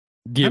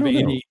give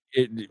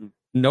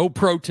no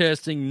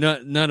protesting,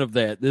 none of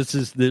that. This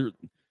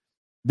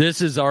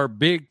is our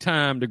big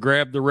time to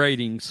grab the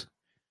ratings.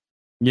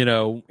 You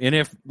know, and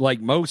if like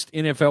most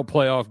NFL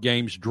playoff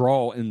games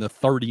draw in the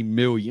 30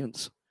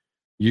 millions,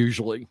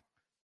 usually.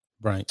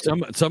 Right.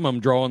 Some of them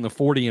draw in the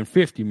 40 and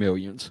 50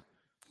 millions.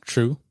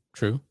 True.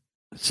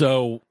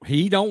 So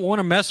he don't want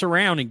to mess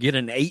around and get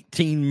an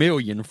 18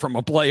 million from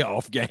a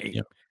playoff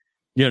game,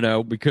 you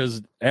know,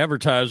 because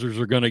advertisers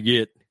are going to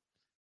get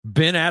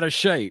bent out of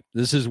shape.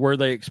 This is where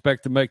they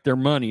expect to make their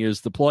money,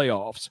 is the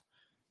playoffs.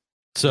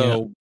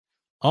 So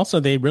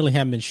also, they really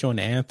haven't been showing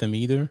the anthem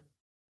either.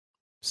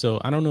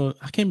 So I don't know.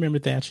 I can't remember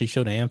if they actually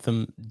showed the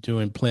anthem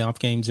during playoff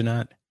games or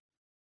not.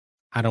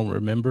 I don't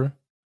remember.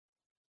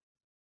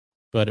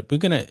 But we're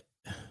going to.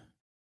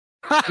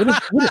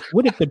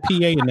 What if the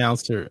PA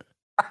announcer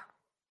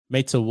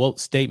makes a woke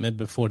statement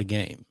before the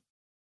game?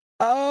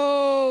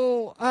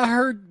 Oh, I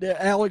heard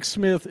that Alex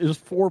Smith is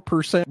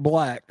 4%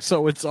 black,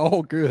 so it's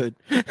all good.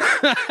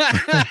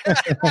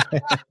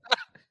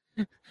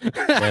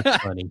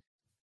 That's funny.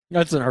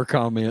 That's in our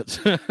comments.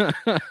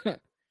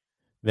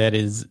 That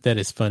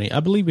is funny. I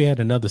believe we had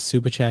another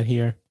super chat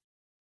here.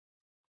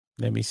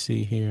 Let me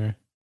see here.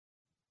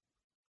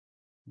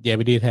 Yeah,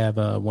 we did have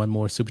one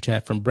more super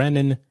chat from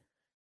Brandon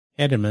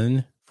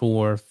Ederman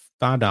for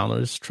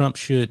 $5. Trump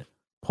should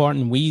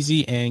pardon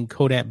Wheezy and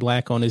Kodak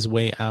Black on his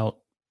way out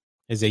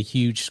as a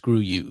huge screw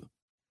you.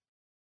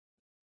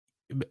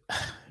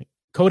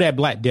 Kodak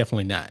Black,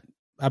 definitely not.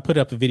 I put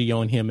up a video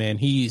on him, man.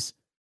 He's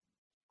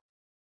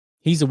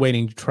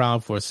awaiting trial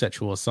for a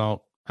sexual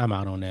assault. I'm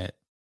out on that.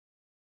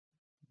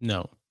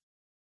 No.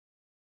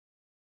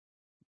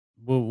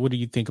 Well, what do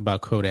you think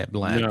about Kodak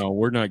Black? No,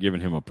 we're not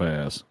giving him a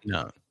pass.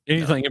 No.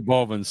 Anything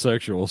involving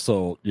sexual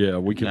assault, yeah,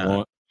 we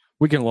can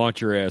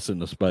launch your ass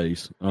into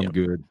space. I'm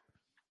good.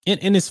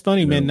 And it's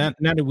funny, man, now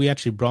that we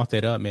actually brought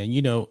that up, man,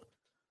 you know,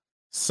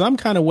 some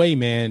kind of way,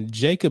 man,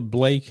 Jacob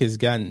Blake has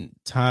gotten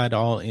tied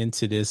all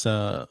into this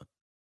the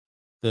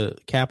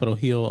Capitol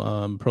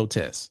Hill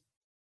protest,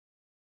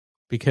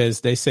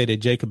 because they say that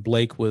Jacob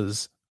Blake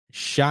was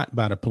shot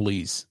by the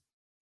police.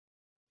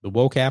 The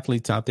woke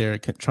athletes out there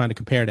trying to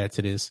compare that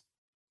to this.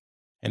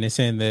 And they're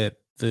saying that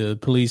the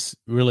police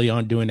really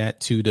aren't doing that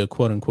to the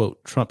quote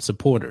unquote Trump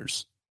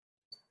supporters.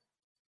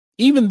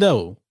 Even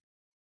though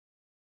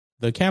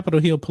the Capitol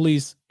Hill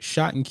police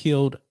shot and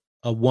killed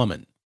a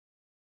woman.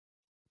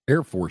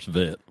 Air Force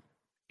vet.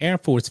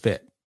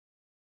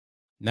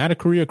 Not a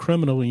career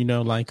criminal, you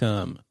know, like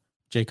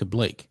Jacob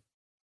Blake.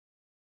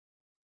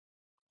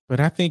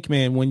 But I think,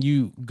 man, when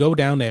you go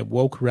down that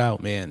woke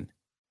route, man,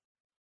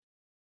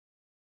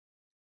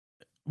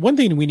 one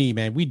thing we need,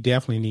 man, we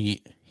definitely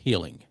need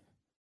healing.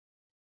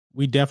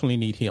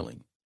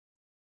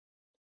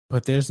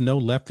 But there's no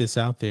leftists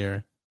out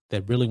there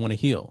that really want to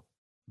heal.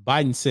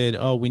 Biden said,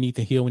 oh, we need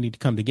to heal. We need to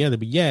come together.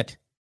 But yet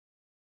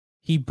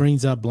he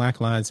brings up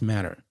Black Lives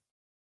Matter.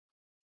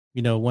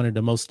 You know, one of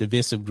the most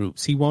divisive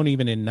groups. He won't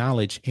even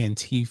acknowledge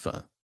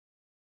Antifa.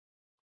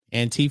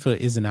 Antifa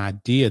is an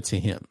idea to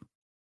him.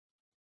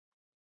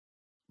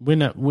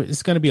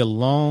 It's going to be a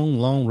long,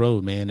 long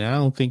road, man. And I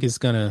don't think it's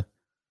going to,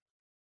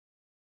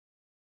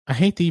 I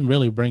hate to even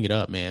really bring it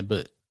up, man,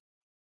 but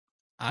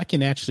I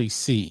can actually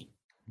see,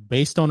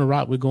 based on the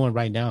route we're going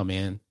right now,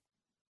 man,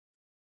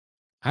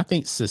 I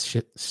think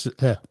I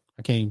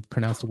can't even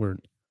pronounce the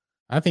word.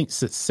 I think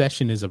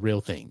secession is a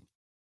real thing.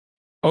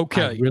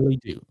 Okay. I really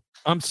do.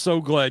 I'm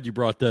so glad you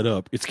brought that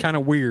up. It's kind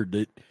of weird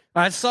that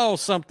I saw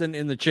something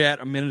in the chat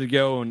a minute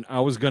ago and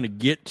I was going to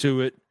get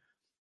to it,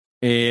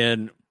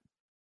 and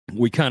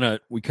we kind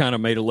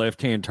of made a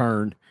left-hand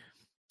turn.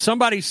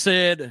 Somebody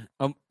said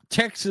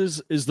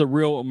Texas is the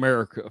real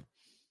America.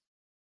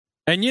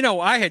 And, you know,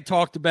 I had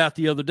talked about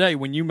the other day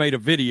when you made a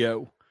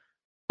video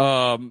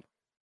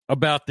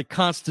about the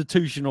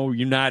constitutional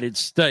United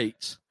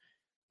States,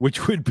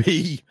 which would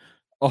be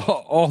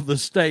all the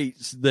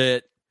states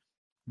that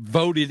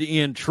voted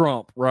in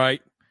Trump,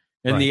 right?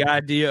 And the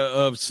idea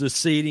of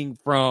seceding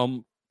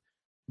from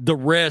the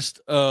rest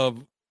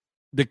of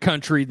the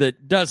country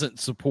that doesn't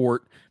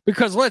support.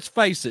 Because let's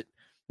face it,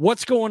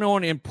 what's going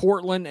on in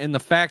Portland and the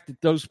fact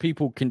that those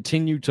people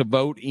continue to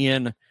vote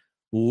in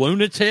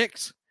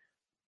lunatics,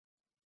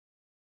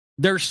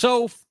 they're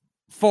so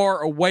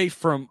far away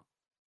from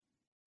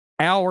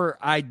our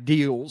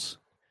ideals,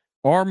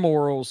 our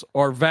morals,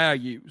 our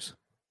values.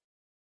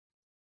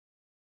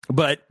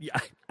 But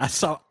I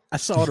saw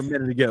it a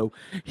minute ago.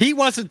 He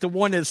wasn't the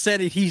one that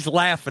said it. He's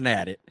laughing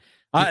at it.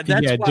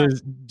 That's why.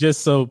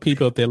 Just so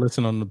people if they're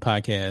listening on the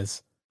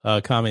podcast,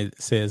 comment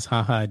says,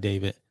 "Haha,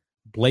 David,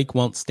 Blake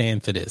won't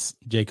stand for this."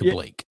 Jacob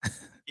Blake.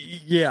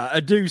 Yeah,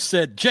 a dude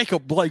said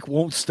Jacob Blake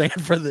won't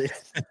stand for this.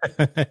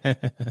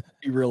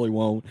 He really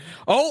won't.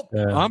 Oh,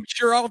 I'm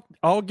sure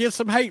I'll get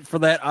some hate for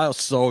that. I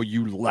saw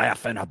you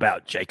laughing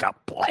about Jacob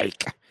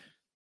Blake.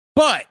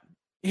 But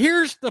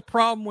here's the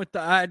problem with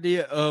the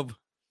idea of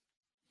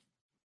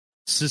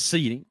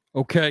seceding.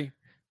 Okay,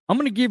 I'm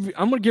gonna give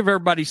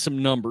everybody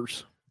some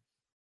numbers.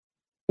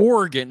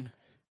 Oregon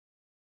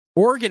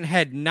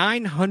had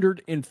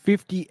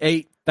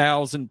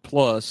 958,000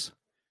 plus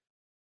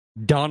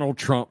Donald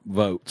Trump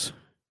votes.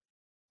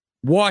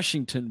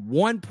 Washington,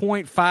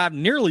 1.5,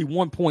 nearly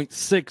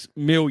 1.6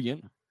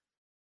 million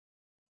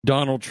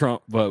Donald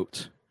Trump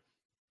votes.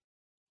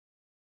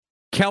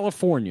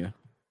 California,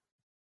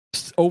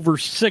 over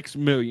 6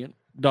 million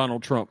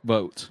Donald Trump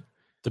votes.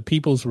 The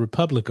People's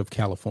Republic of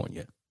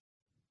California.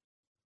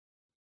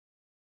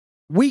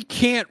 We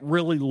can't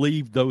really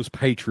leave those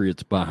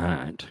patriots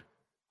behind.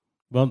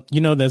 Well,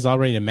 there's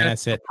already a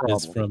mass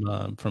exodus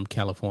from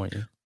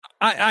California.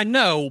 I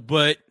know,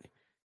 but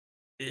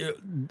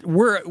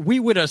we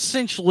would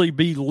essentially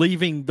be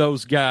leaving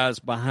those guys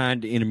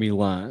behind enemy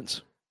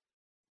lines.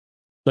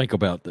 Think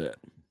about that.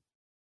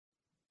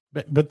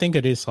 But think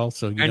of this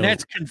also,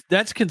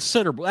 that's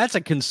considerable. That's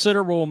a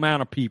considerable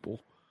amount of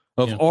people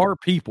our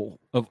people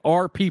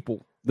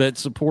that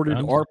supported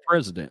our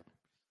president.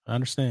 I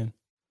understand.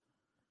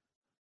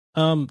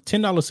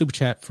 $10 super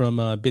chat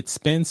from Bit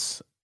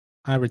Spence.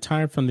 I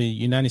retired from the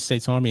United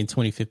States Army in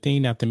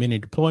 2015 after many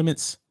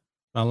deployments.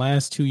 My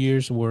last 2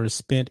 years were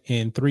spent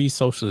in 3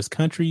 socialist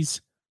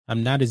countries.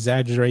 I'm not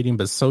exaggerating,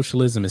 but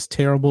socialism is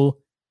terrible,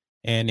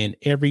 and in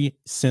every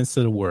sense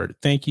of the word.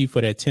 Thank you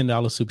for that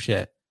 $10 super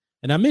chat.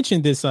 And I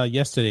mentioned this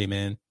yesterday,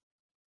 man.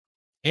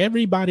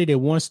 Everybody that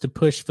wants to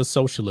push for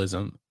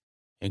socialism,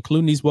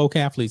 including these woke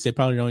athletes, they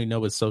probably don't even know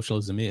what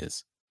socialism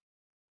is.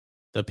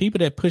 The people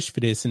that push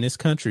for this in this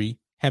country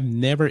have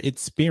never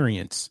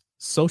experienced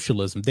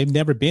socialism. They've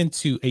never been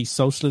to a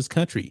socialist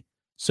country.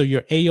 So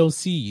your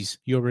AOCs,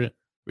 your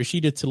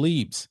Rashida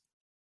Tlaibs,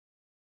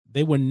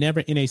 they were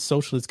never in a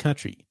socialist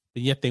country,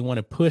 but yet they want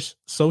to push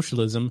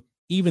socialism,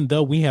 even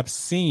though we have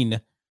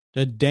seen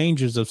the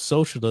dangers of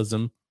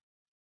socialism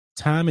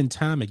time and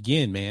time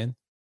again, man.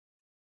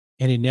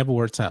 And it never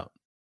works out.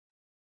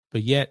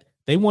 But yet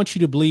they want you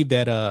to believe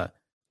that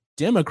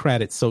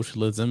democratic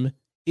socialism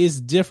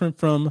is different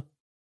from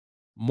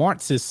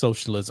Marxist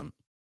socialism.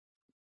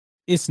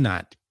 It's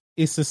not.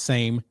 It's the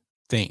same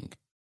thing.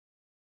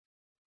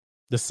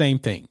 The same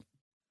thing.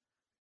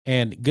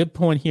 And good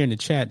point here in the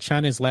chat.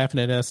 China is laughing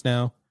at us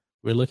now.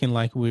 We're looking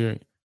like we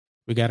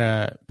got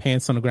our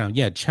pants on the ground.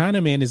 Yeah,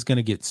 China, man, is going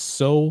to get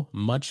so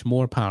much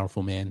more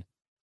powerful, man.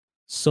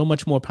 So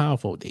much more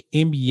powerful. The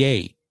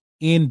NBA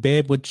in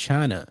bed with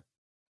China.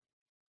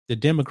 The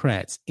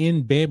Democrats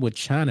in bed with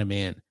China,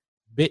 man.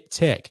 Big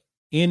Tech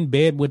in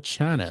bed with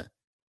China.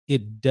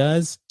 It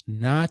does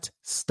not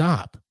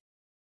stop.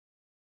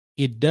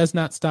 It does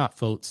not stop,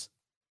 folks.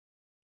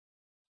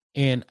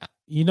 And,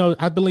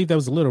 I believe there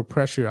was a little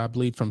pressure,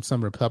 from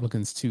some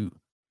Republicans to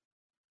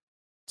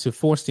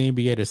force the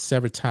NBA to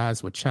sever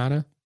ties with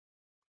China.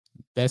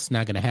 That's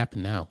not going to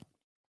happen now.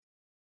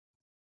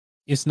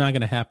 It's not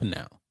going to happen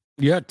now.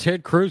 Yeah,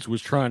 Ted Cruz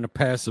was trying to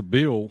pass a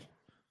bill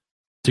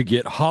to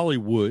get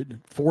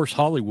force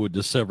Hollywood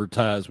to sever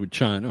ties with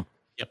China.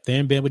 Yep,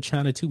 they're in bed with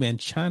China too, man.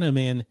 China,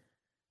 man,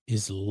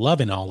 is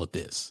loving all of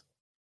this.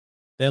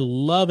 They're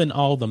loving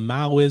all the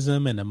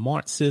Maoism and the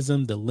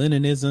Marxism, the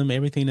Leninism,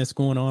 everything that's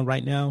going on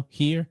right now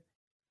here.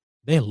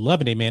 They're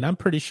loving it, man. I'm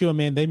pretty sure,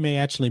 man, they may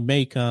actually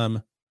make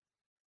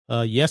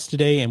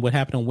yesterday and what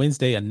happened on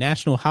Wednesday a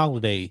national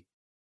holiday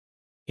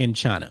in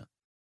China,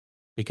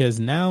 because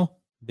now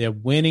they're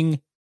winning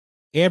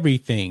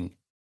everything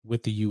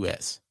with the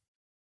U.S.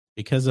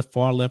 because of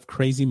far left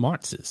crazy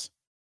Marxists.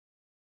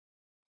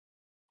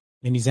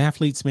 And these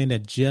athletes, man, they're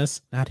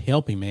just not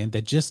helping, man.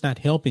 They're just not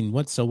helping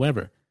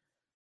whatsoever.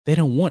 They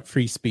don't want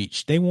free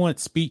speech. They want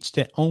speech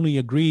that only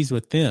agrees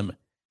with them.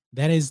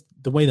 That is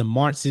the way the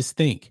Marxists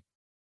think.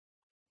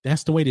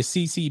 That's the way the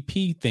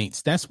CCP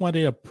thinks. That's why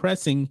they're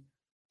oppressing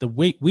the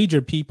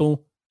Uyghur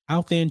people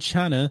out there in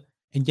China,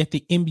 and yet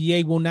the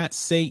NBA will not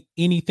say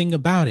anything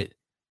about it.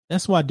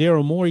 That's why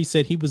Daryl Morey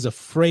said he was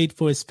afraid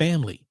for his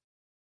family.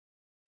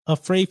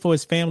 Afraid for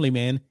his family,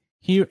 man.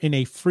 Here in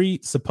a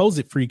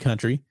supposed free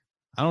country.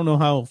 I don't know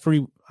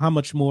how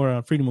much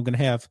more freedom we're going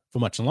to have for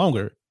much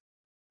longer,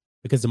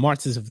 because the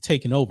Marxists have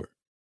taken over.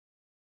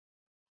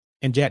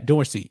 And Jack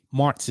Dorsey,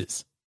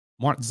 Marxist.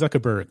 Mark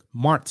Zuckerberg,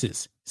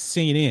 Marxist.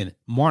 CNN,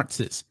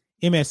 Marxist.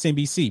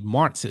 MSNBC,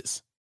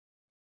 Marxist.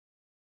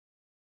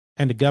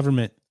 And the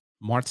government,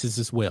 Marxist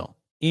as well.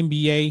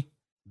 NBA,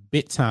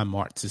 big time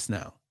Marxist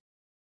now.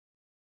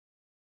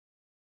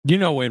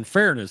 In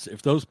fairness,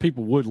 if those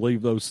people would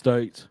leave those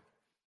states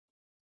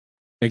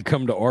and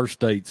come to our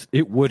states,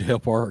 it would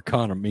help our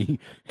economy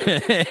a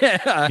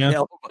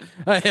hell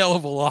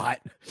of a lot.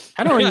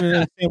 I don't even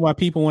understand why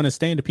people want to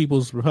stay in the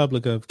People's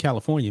Republic of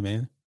California,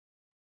 man.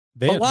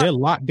 They're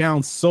locked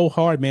down so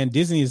hard, man.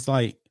 Disney is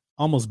like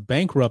almost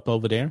bankrupt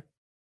over there.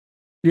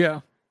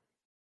 Yeah.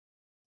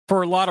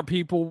 For a lot of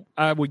people,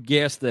 I would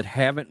guess that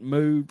haven't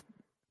moved,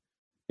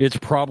 it's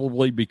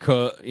probably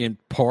in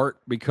part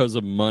because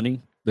of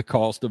money, the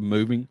cost of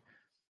moving.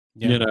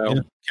 Yeah.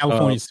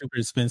 California is super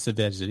expensive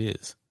as it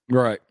is.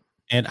 Right.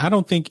 And I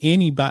don't think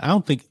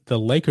the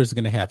Lakers are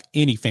going to have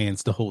any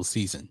fans the whole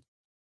season.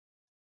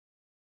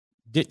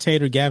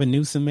 Dictator Gavin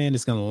Newsom, man,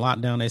 is going to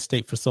lock down that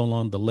state for so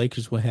long. The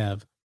Lakers will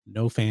have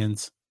no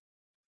fans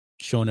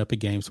showing up at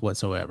games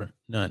whatsoever.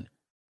 None.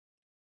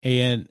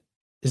 And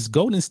is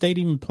Golden State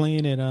even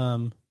playing at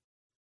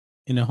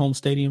in a home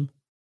stadium?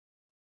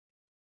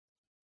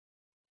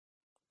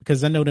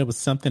 Because I know there was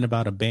something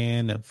about a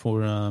ban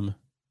for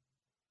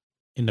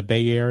in the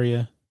Bay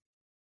Area.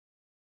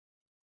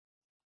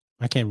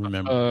 I can't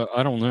remember.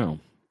 I don't know.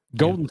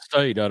 Golden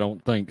State, I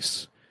don't think.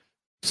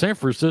 San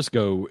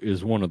Francisco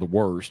is one of the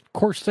worst. Of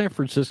course, San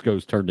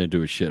Francisco's turned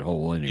into a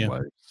shithole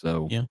anyway.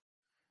 So yeah.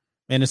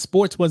 And if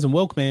sports wasn't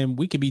woke, man,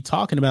 we could be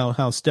talking about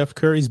how Steph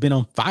Curry's been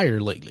on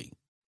fire lately.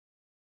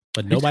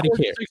 But nobody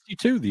cared.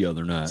 62 the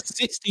other night.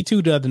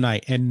 62 the other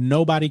night, and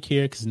nobody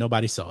cared because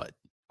nobody saw it.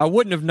 I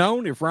wouldn't have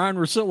known if Ryan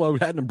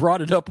Russillo hadn't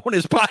brought it up on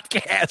his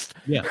podcast.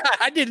 Yeah.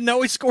 I didn't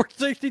know he scored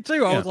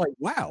 62. I was like,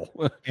 wow.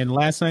 And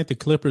last night, the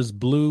Clippers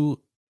blew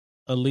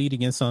a lead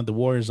against the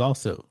Warriors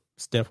also.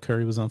 Steph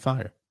Curry was on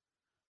fire.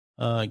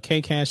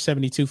 K-Cash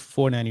 72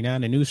 for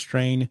 $4.99. A new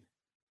strain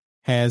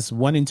has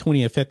 1 in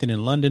 20 affected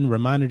in London.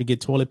 Reminder to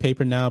get toilet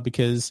paper now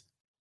because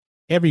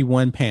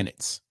everyone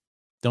panics.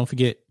 Don't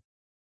forget,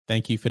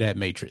 thank you for that,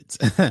 Matrix.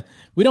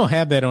 We don't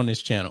have that on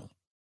this channel.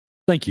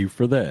 Thank you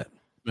for that.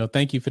 Well,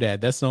 thank you for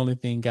that. That's the only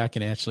thing I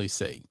can actually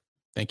say.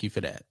 Thank you for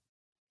that.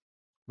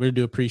 Really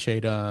do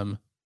appreciate the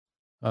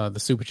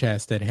super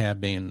chats that have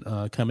been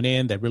coming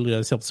in. That really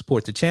does help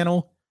support the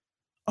channel.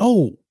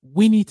 Oh,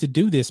 we need to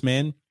do this,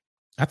 man.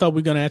 I thought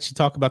we were going to actually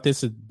talk about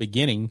this at the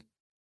beginning.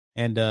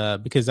 And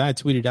because I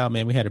tweeted out,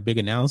 man, we had a big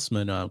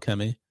announcement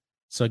coming.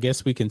 So I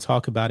guess we can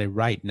talk about it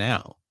right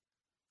now.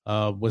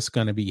 What's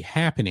going to be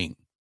happening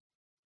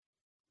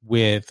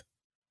with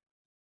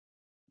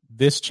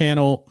this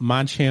channel,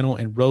 my channel,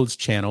 and Rhodes'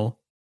 channel.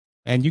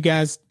 And you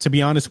guys, to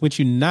be honest with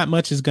you, not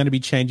much is going to be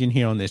changing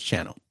here on this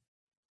channel.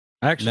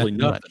 Actually,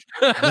 nothing.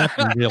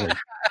 Nothing really.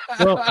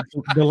 Well,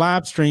 the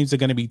live streams are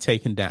going to be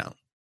taken down.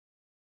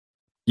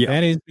 Yeah.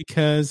 That is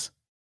because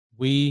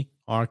we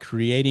are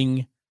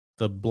creating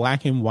the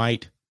Black and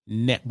White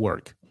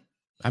Network.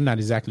 I'm not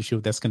exactly sure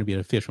if that's going to be an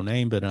official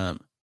name, but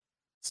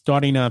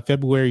starting on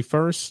February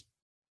 1st,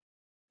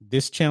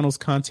 this channel's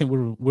content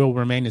will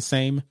remain the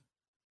same.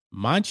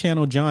 My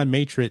channel, John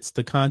Matrix,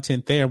 the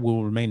content there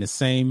will remain the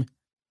same,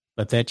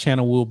 but that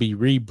channel will be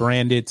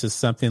rebranded to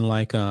something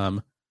like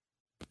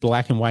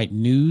Black and White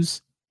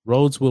News.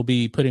 Rhodes will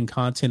be putting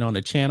content on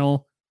the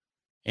channel,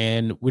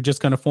 and we're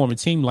just going to form a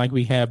team like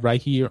we have right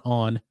here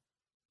on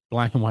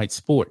Black and White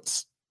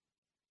Sports.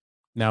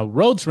 Now,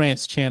 Rhodes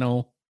Rant's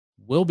channel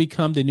will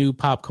become the new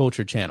pop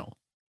culture channel.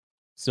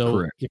 So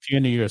correct. If you're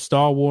into your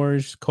Star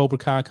Wars, Cobra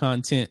Kai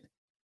content,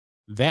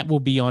 that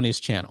will be on his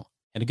channel.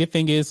 And the good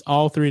thing is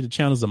all three of the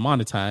channels are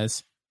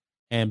monetized,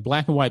 and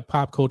Black and White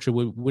Pop Culture,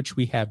 which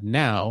we have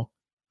now,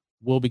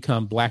 will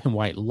become Black and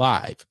White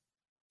Live.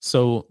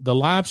 So the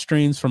live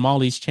streams from all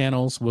these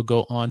channels will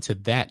go on to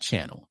that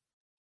channel.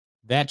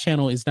 That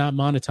channel is not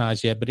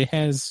monetized yet, but it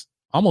has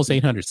almost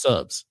 800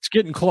 subs. It's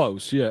getting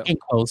close, yeah. Getting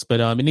close, but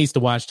it needs the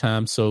watch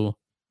time, so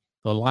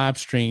the live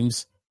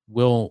streams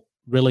will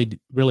really,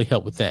 really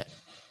help with that.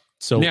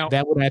 So now,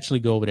 that would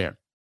actually go over there.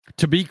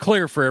 To be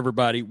clear for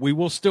everybody, we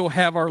will still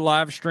have our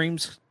live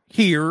streams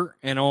here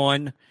and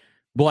on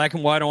Black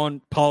and White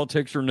on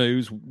Politics or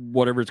News,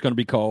 whatever it's going to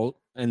be called,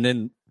 and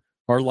then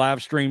our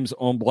live streams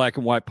on Black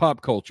and White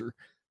Pop Culture.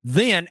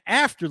 Then,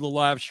 after the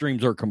live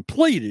streams are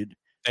completed,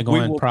 they go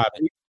in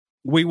private.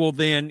 We will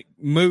then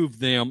move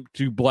them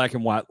to Black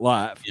and White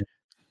Live. Yeah.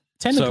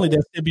 Technically,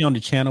 they'll still be on the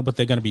channel, but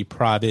they're going to be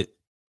private.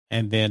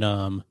 And then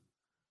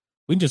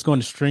we can just go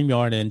into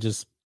StreamYard and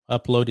just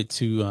upload it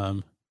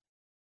to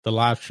the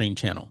live stream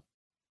channel.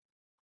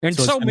 And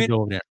so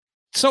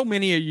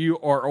many of you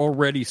are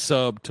already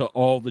subbed to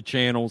all the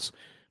channels.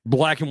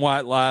 Black and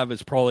White Live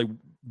is probably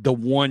the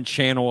one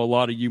channel a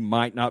lot of you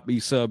might not be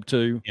subbed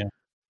to.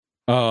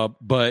 Yeah.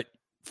 But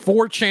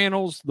 4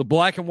 channels, the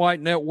Black and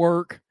White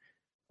Network,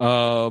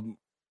 we're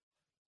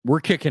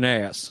kicking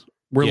ass.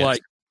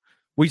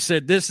 We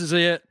said this is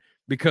it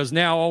because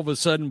now all of a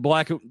sudden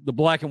the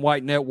Black and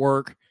White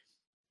Network,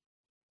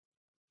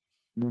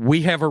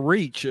 we have a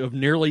reach of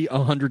nearly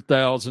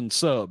 100,000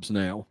 subs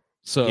now.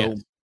 So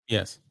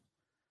yes.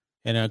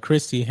 And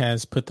Christy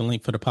has put the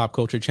link for the Pop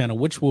Culture channel,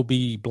 which will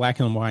be Black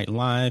and White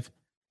Live.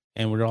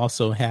 And we're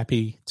also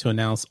happy to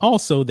announce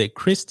also that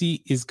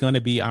Christy is going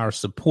to be our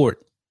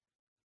support,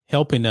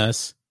 helping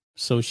us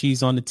So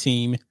she's on the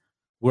team.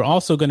 We're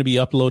also going to be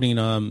uploading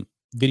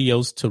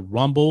videos to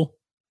Rumble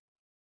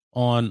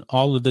on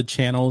all of the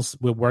channels.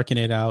 We're working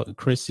it out.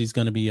 Christy's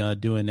going to be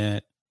doing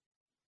that.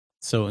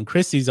 So, and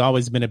Christy's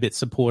always been a bit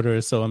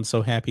supporter, so I'm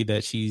so happy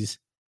that she's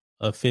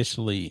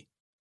officially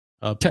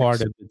a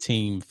part of the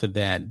team for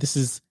that. This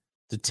is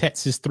the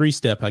Texas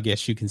 3-step, I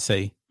guess you can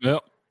say.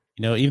 Yep.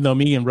 You know, even though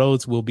me and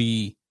Rhodes will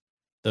be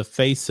the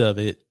face of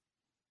it,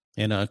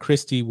 and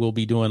Christy will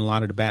be doing a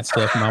lot of the bat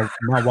stuff.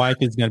 My wife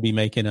is going to be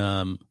making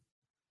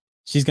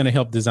she's going to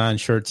help design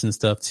shirts and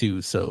stuff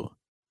too. So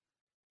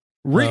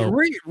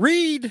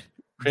read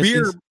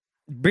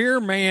Beer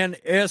Man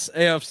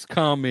SF's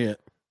comment.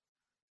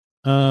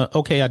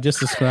 Okay, I just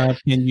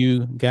subscribed. Can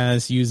you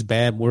guys use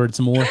bad words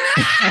more?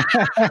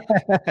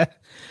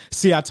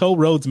 See, I told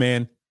Rhodes,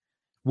 man,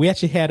 we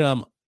actually had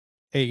a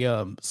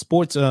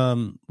sports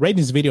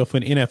ratings video for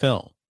the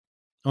NFL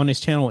on his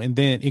channel, and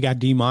then it got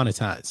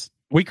demonetized.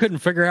 We couldn't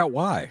figure out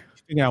why.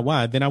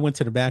 Then I went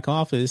to the back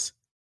office,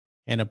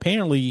 and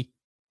apparently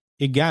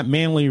it got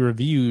manually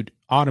reviewed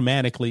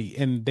automatically,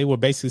 and they were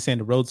basically saying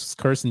the Rhodes was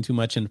cursing too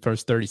much in the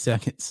first 30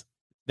 seconds.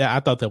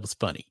 I thought that was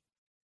funny.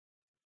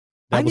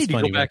 I need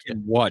to go back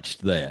and watch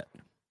that.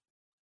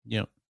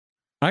 Yeah.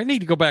 I need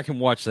to go back and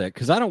watch that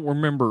because I don't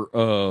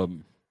remember.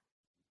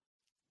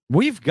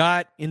 We've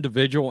got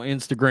individual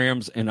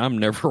Instagrams, and I'm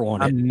never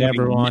on it. I'm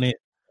never on it.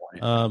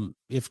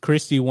 If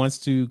Christy wants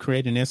to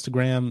create an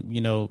Instagram,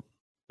 you know,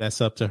 that's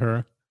up to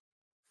her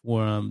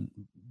for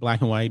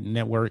Black and White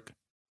Network.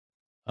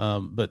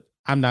 But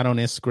I'm not on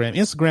Instagram.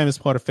 Instagram is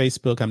part of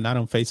Facebook. I'm not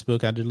on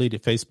Facebook. I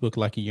deleted Facebook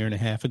like a year and a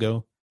half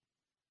ago.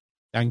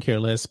 I can care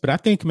less. But I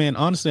think, man,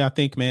 honestly, I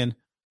think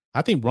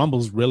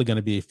Rumble's really going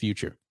to be a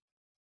future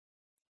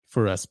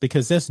for us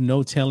because there's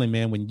no telling,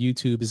 man, when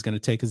YouTube is going to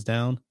take us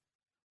down.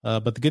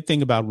 But the good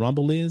thing about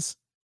Rumble is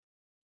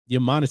you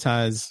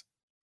monetize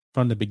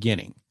from the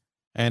beginning.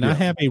 And I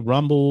have a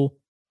Rumble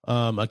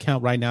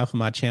account right now for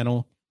my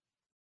channel.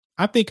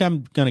 I think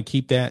I'm going to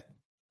keep that.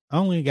 I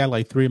only got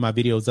like 3 of my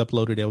videos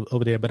uploaded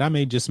over there, but I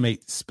may just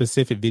make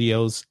specific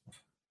videos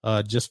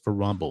just for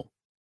Rumble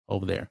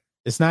over there.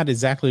 It's not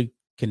exactly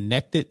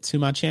connected to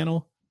my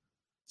channel.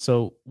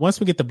 So once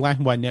we get the Black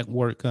and White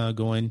Network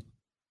going,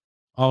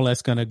 all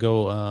that's going to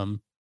go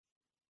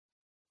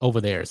over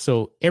there.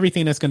 So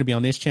everything that's going to be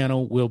on this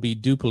channel will be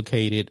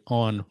duplicated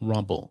on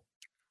Rumble.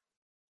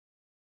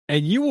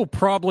 And you will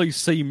probably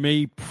see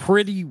me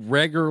pretty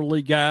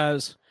regularly,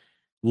 guys,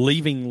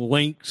 leaving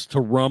links to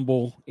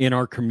Rumble in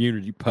our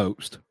community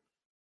post.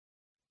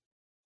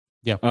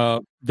 Yeah.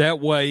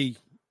 That way,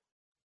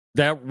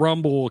 that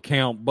Rumble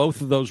account, both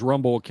of those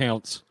Rumble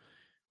accounts,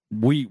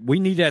 we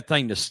need that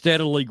thing to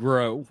steadily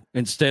grow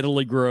and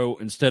steadily grow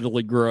and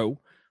steadily grow.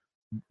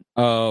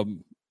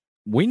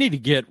 We need to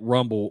get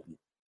Rumble.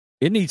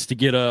 It needs to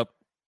get up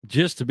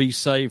just to be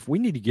safe. We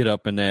need to get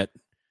up in that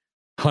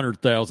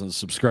 100,000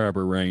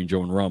 subscriber range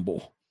on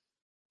Rumble.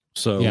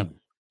 So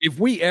if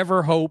we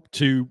ever hope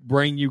to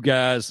bring you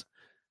guys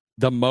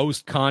the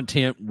most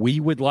content we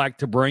would like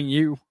to bring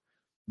you,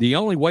 the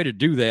only way to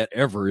do that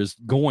ever is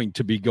going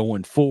to be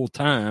going full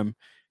time.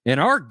 And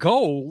our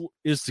goal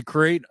is to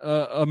create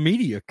a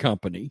media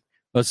company,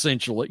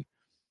 essentially.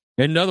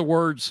 In other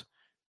words,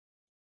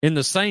 in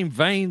the same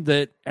vein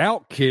that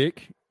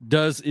Outkick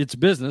does its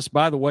business.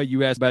 By the way,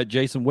 you asked about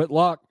Jason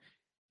Whitlock.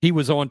 He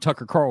was on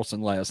Tucker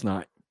Carlson last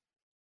night.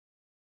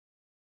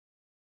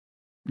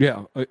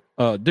 Yeah.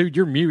 Dude,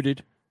 you're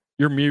muted.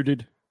 You're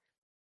muted.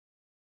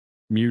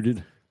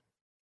 Muted.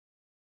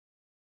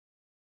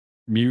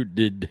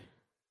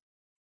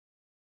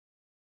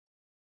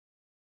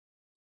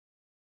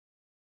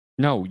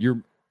 No,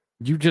 you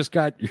just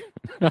got.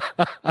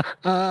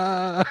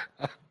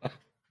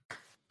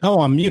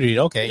 Oh, I'm muted.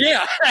 Okay.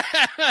 Yeah.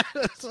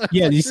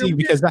 Yeah. You see,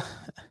 because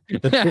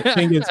the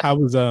thing is, I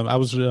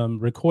was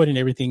recording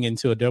everything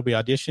into Adobe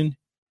Audition,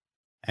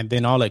 and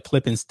then all that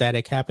clipping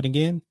static happened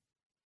again.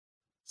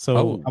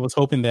 So I was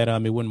hoping that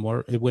it wouldn't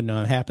work. It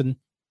wouldn't happen.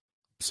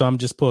 So I'm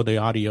just pulling the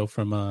audio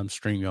from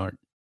StreamYard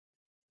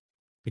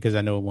because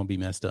I know it won't be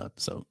messed up.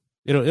 So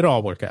it'll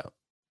all work out.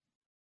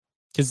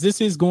 Because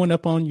this is going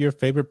up on your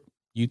favorite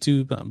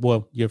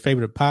YouTube, your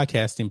favorite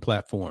podcasting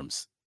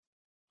platforms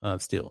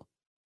still.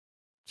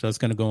 So it's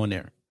going to go in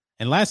there.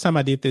 And last time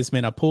I did this,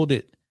 man, I pulled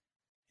it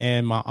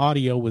and my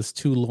audio was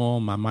too low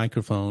on my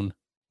microphone,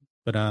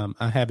 but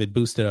I have it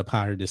boosted up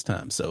higher this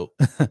time. So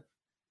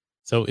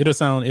so it'll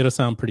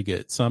sound pretty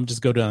good. So I'm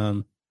just go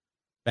to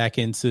back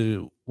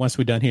into, once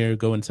we're done here,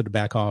 go into the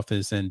back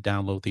office and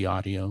download the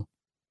audio.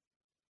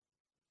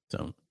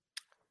 So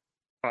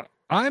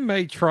I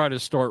may try to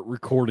start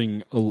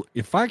recording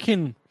if I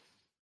can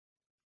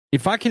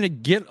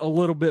get a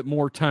little bit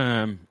more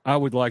time. I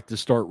would like to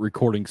start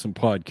recording some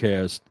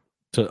podcasts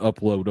to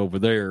upload over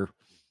there.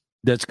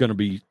 That's going to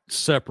be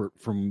separate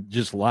from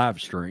just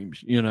live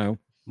streams, you know.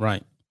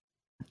 Right.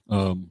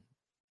 And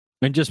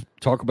just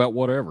talk about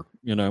whatever,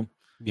 you know.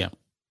 Yeah.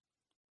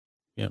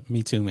 Yeah,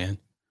 me too, man.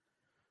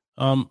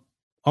 Are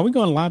we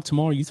going live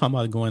tomorrow? You talking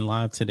about going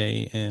live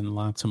today and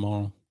live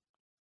tomorrow?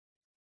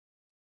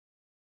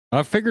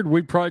 I figured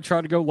we'd probably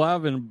try to go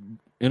live in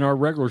our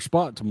regular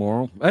spot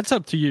tomorrow. That's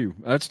up to you.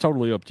 That's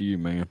totally up to you,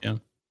 man. Yeah.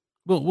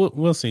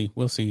 We'll see.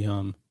 We'll see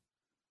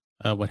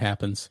what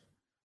happens.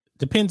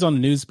 Depends on the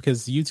news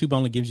because YouTube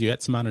only gives you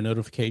X amount of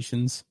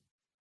notifications.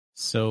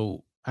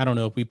 So I don't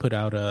know if we put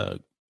out a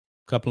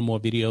couple of more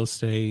videos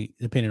today,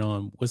 depending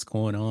on what's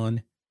going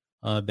on,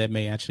 that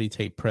may actually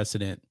take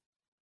precedent.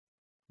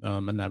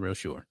 I'm not real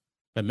sure.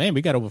 But man,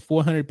 we got over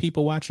 400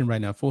 people watching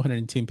right now,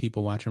 410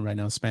 people watching right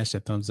now. Smash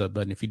that thumbs up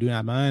button if you do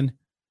not mind,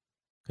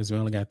 because we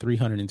only got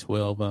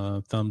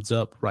 312 thumbs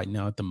up right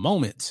now at the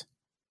moment.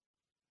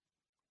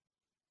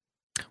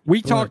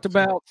 We talked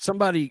about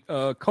somebody,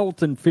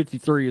 Colton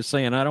 53 is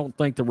saying, I don't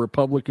think the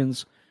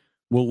Republicans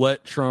will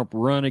let Trump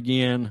run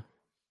again.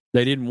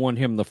 They didn't want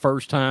him the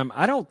first time.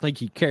 I don't think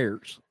he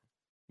cares.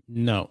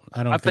 No,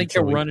 I don't. I think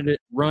he'll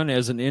run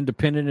as an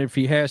independent if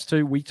he has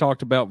to. We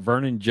talked about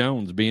Vernon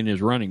Jones being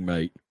his running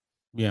mate.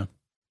 Yeah,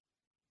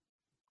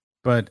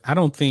 but I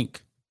don't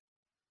think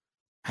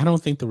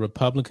the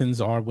Republicans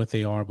are what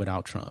they are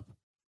without Trump,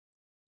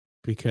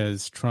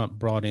 because Trump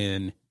brought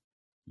in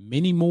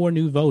many more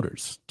new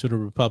voters to the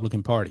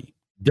Republican Party.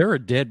 They're a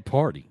dead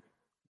party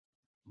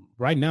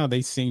right now.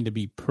 They seem to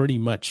be pretty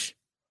much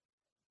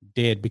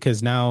dead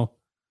because now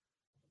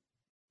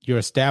your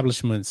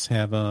establishments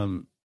have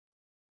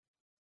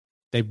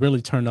they've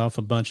really turned off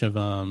a bunch of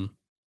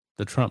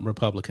the Trump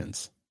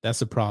Republicans.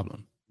 That's a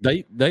problem.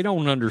 They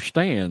don't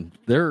understand.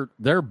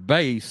 Their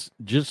base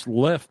just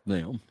left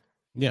them.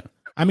 Yeah.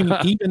 I mean,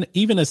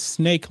 even a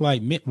snake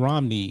like Mitt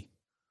Romney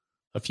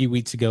a few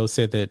weeks ago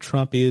said that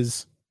Trump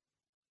is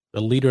the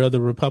leader of the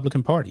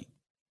Republican Party.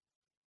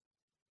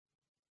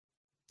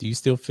 Do you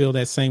still feel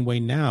that same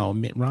way now,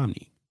 Mitt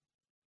Romney?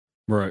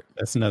 Right.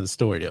 That's another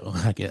story, though,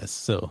 I guess.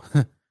 So,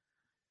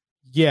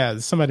 yeah,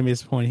 somebody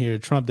missed a point here.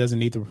 Trump doesn't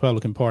need the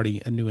Republican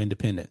Party, a new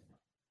independent.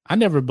 I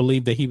never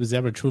believed that he was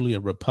ever truly a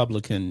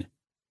Republican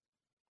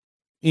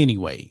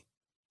anyway.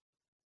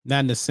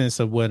 Not in the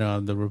sense of what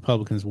the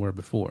Republicans were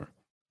before.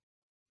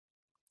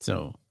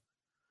 So,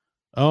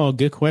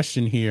 good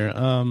question here.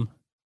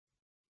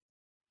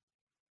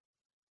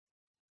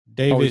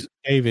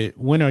 David,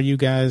 when you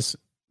guys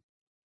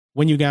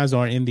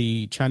are in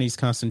the Chinese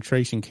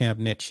concentration camp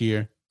next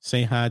year,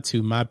 say hi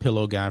to my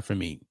pillow guy for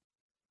me.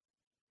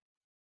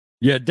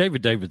 Yeah,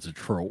 David's a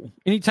troll.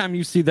 Anytime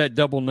you see that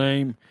double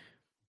name,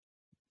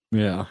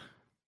 yeah.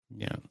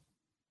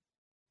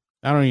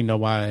 I don't even know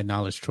why I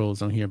acknowledge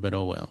trolls on here, but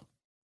oh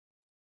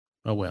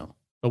well.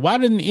 But why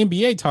didn't the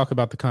NBA talk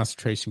about the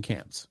concentration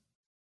camps?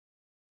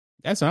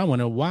 That's what I want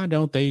to know. Why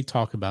don't they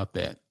talk about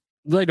that?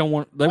 They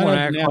want to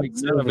act like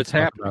none of it's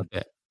happening.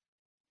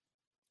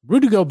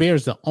 Rudy Gobert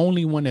is the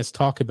only one that's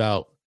talked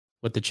about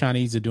what the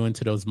Chinese are doing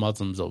to those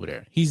Muslims over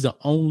there. He's the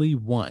only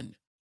one.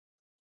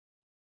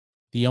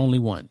 The only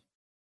one.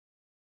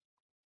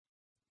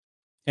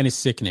 And it's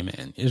sickening,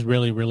 man. It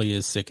really, really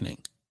is sickening.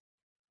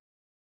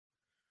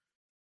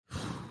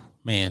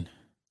 Man.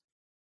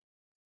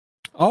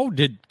 Oh,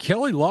 did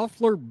Kelly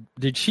Loeffler,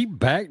 did she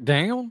back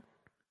down?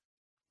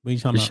 What are you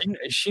talking about?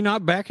 Is she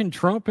not backing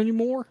Trump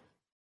anymore?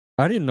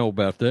 I didn't know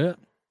about that.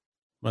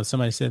 Well,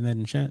 somebody said that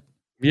in chat.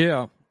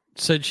 Yeah.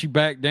 Said she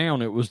backed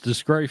down. It was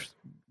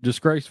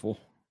disgraceful.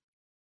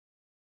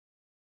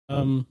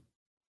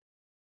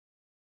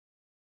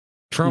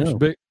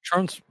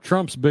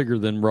 Trump's bigger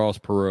than Ross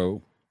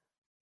Perot.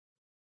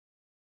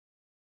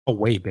 Oh,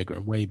 way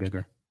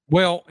bigger.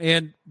 Well,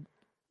 and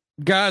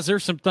guys,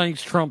 there's some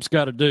things Trump's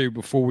got to do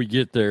before we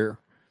get there.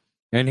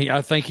 And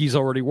I think he's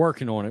already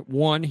working on it.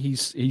 One,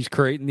 he's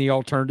creating the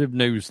alternative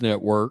news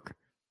network.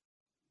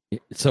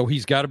 So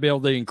he's got to be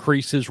able to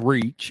increase his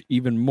reach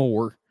even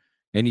more.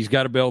 And he's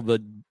got to be able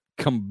to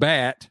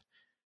combat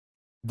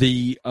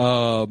the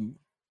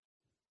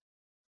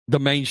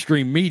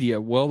mainstream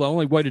media. Well, the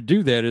only way to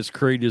do that is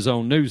create his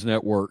own news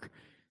network.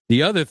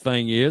 The other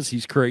thing is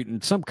he's working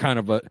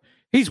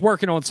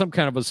on some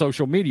kind of a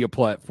social media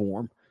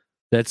platform.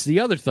 That's the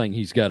other thing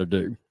he's got to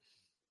do.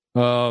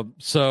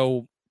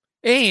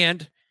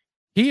 And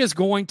he is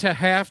going to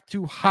have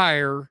to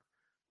hire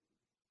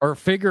or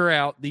figure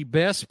out the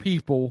best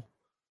people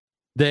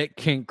that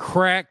can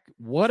crack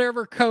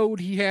whatever code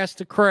he has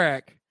to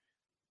crack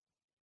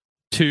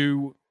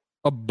to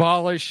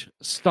abolish,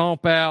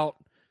 stomp out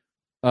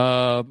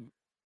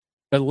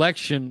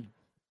election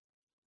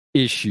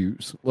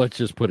issues. Let's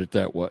just put it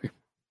that way.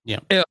 Yeah.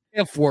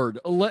 F word.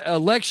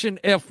 Election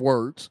F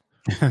words.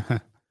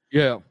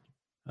 Yeah.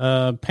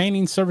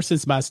 Painting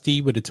services by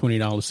Steve with a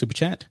 $20 super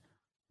chat.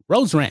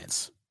 Rose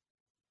Rants.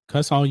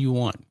 Cuss all you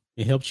want.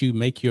 It helps you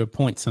make your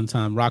point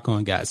sometime. Rock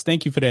on, guys.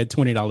 Thank you for that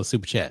 $20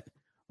 super chat.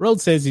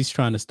 Rhodes says he's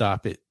trying to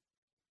stop it,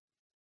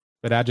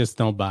 but I just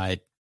don't buy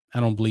it.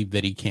 I don't believe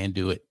that he can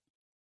do it.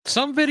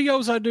 Some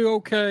videos I do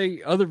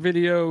okay. Other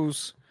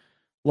videos,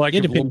 like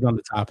it depends on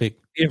the topic.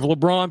 If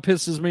LeBron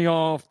pisses me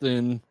off,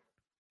 then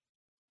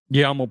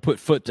yeah, I'm gonna put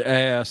foot to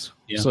ass.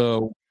 Yeah.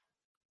 So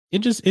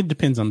it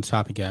depends on the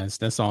topic, guys.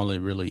 That's all it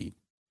really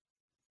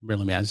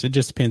matters. It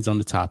just depends on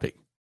the topic.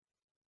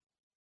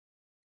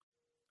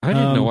 I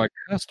didn't know I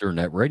cussed during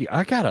that radio.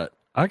 I gotta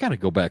I got to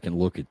go back and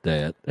look at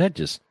that. That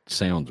just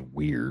sounds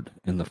weird.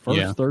 In the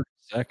first 30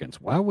 seconds,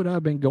 why would I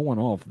have been going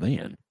off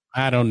then?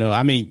 I don't know.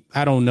 I mean,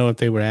 I don't know if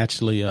they were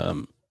actually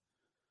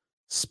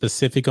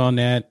specific on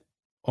that,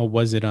 or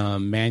was it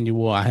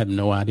manual? I have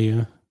no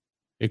idea.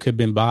 It could have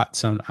been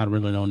bots. I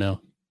really don't know.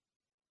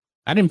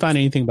 I didn't find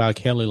anything about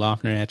Kelly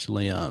Loeffler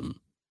actually,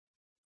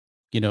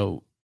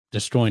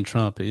 destroying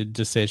Trump. It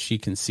just says she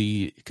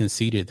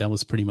conceded. That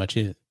was pretty much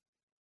it.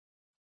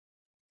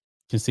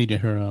 Conceded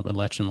her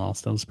election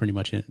loss. That was pretty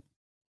much it.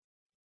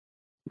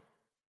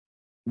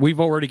 We've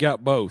already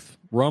got both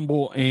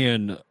Rumble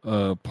and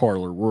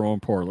Parler. We're on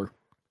Parler.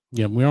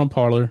 Yeah, we're on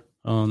Parler.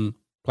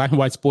 Black and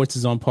White Sports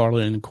is on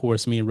Parler, and of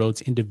course, me and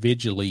Rhodes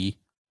individually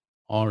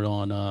are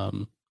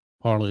on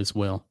Parler as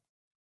well.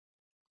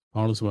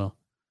 Parler as well.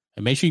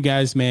 And make sure you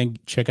guys, man,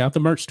 check out the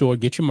merch store.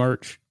 Get your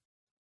merch.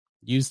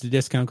 Use the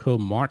discount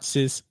code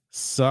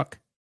MARTSISSUCK,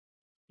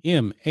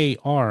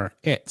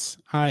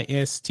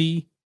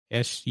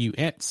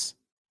 MARXISTSUX,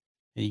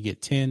 and you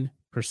get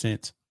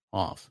 10%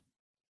 off.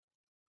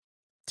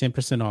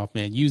 10% off,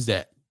 man. Use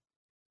that.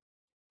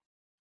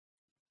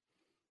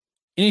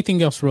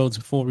 Anything else, Rhodes,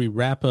 before we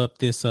wrap up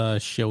this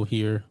show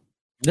here?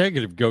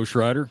 Negative, Ghost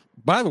Rider.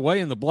 By the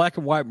way, in the Black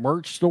and White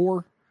merch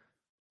store,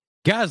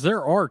 guys,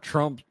 there are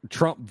Trump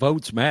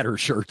Votes Matter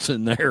shirts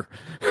in there.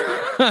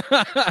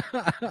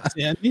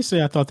 Yeah,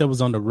 initially I thought that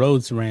was on the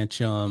Rhodes Ranch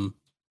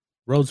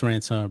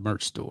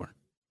merch store.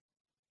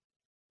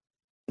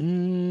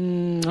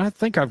 I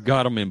think I've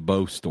got them in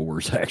both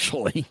stores,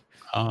 actually.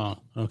 Oh,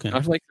 okay.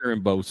 I think they're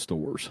in both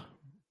stores.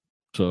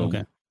 So,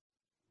 okay.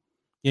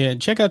 Yeah,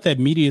 check out that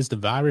Media is the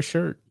Virus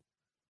shirt.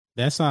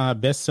 That's our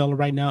best seller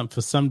right now. And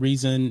for some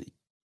reason,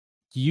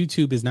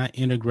 YouTube is not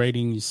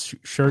integrating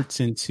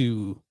shirts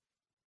into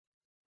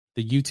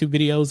the YouTube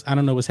videos. I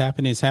don't know what's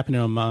happening. It's not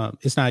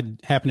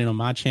happening on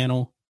my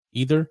channel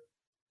either.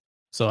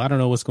 So I don't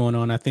know what's going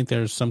on. I think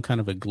there's some kind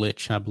of a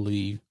glitch, I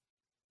believe,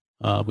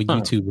 with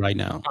YouTube right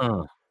now.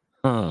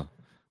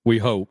 We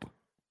hope.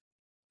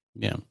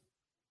 Yeah.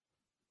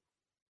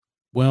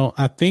 Well,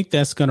 I think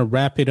that's going to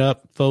wrap it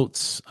up,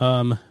 folks.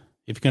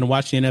 If you're going to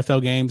watch the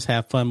NFL games,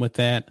 have fun with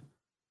that.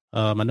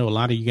 I know a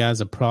lot of you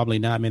guys are probably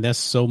not. I mean, there's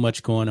so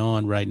much going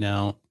on right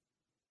now.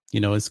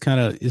 You know, it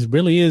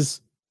really is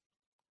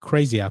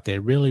crazy out there.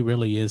 It really,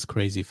 really is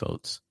crazy,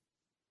 folks.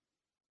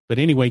 But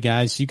anyway,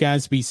 guys, you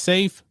guys be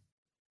safe.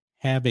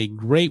 Have a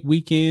great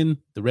weekend.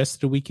 The rest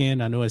of the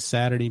weekend, I know it's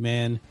Saturday,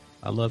 man.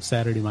 I love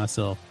Saturday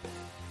myself.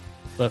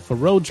 But for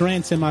Rhodes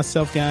Rants and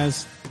myself,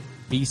 guys,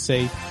 be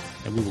safe,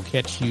 and we will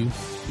catch you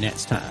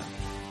next time.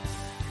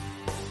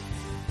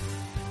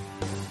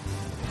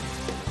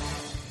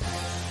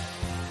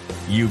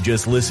 You've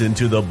just listened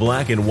to the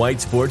Black and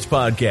White Sports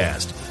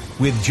Podcast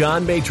with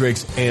John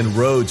Matrix and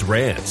Rhodes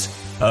Rants,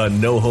 a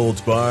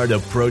no-holds-barred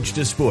approach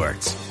to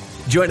sports.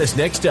 Join us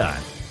next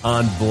time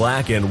on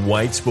Black and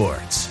White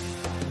Sports.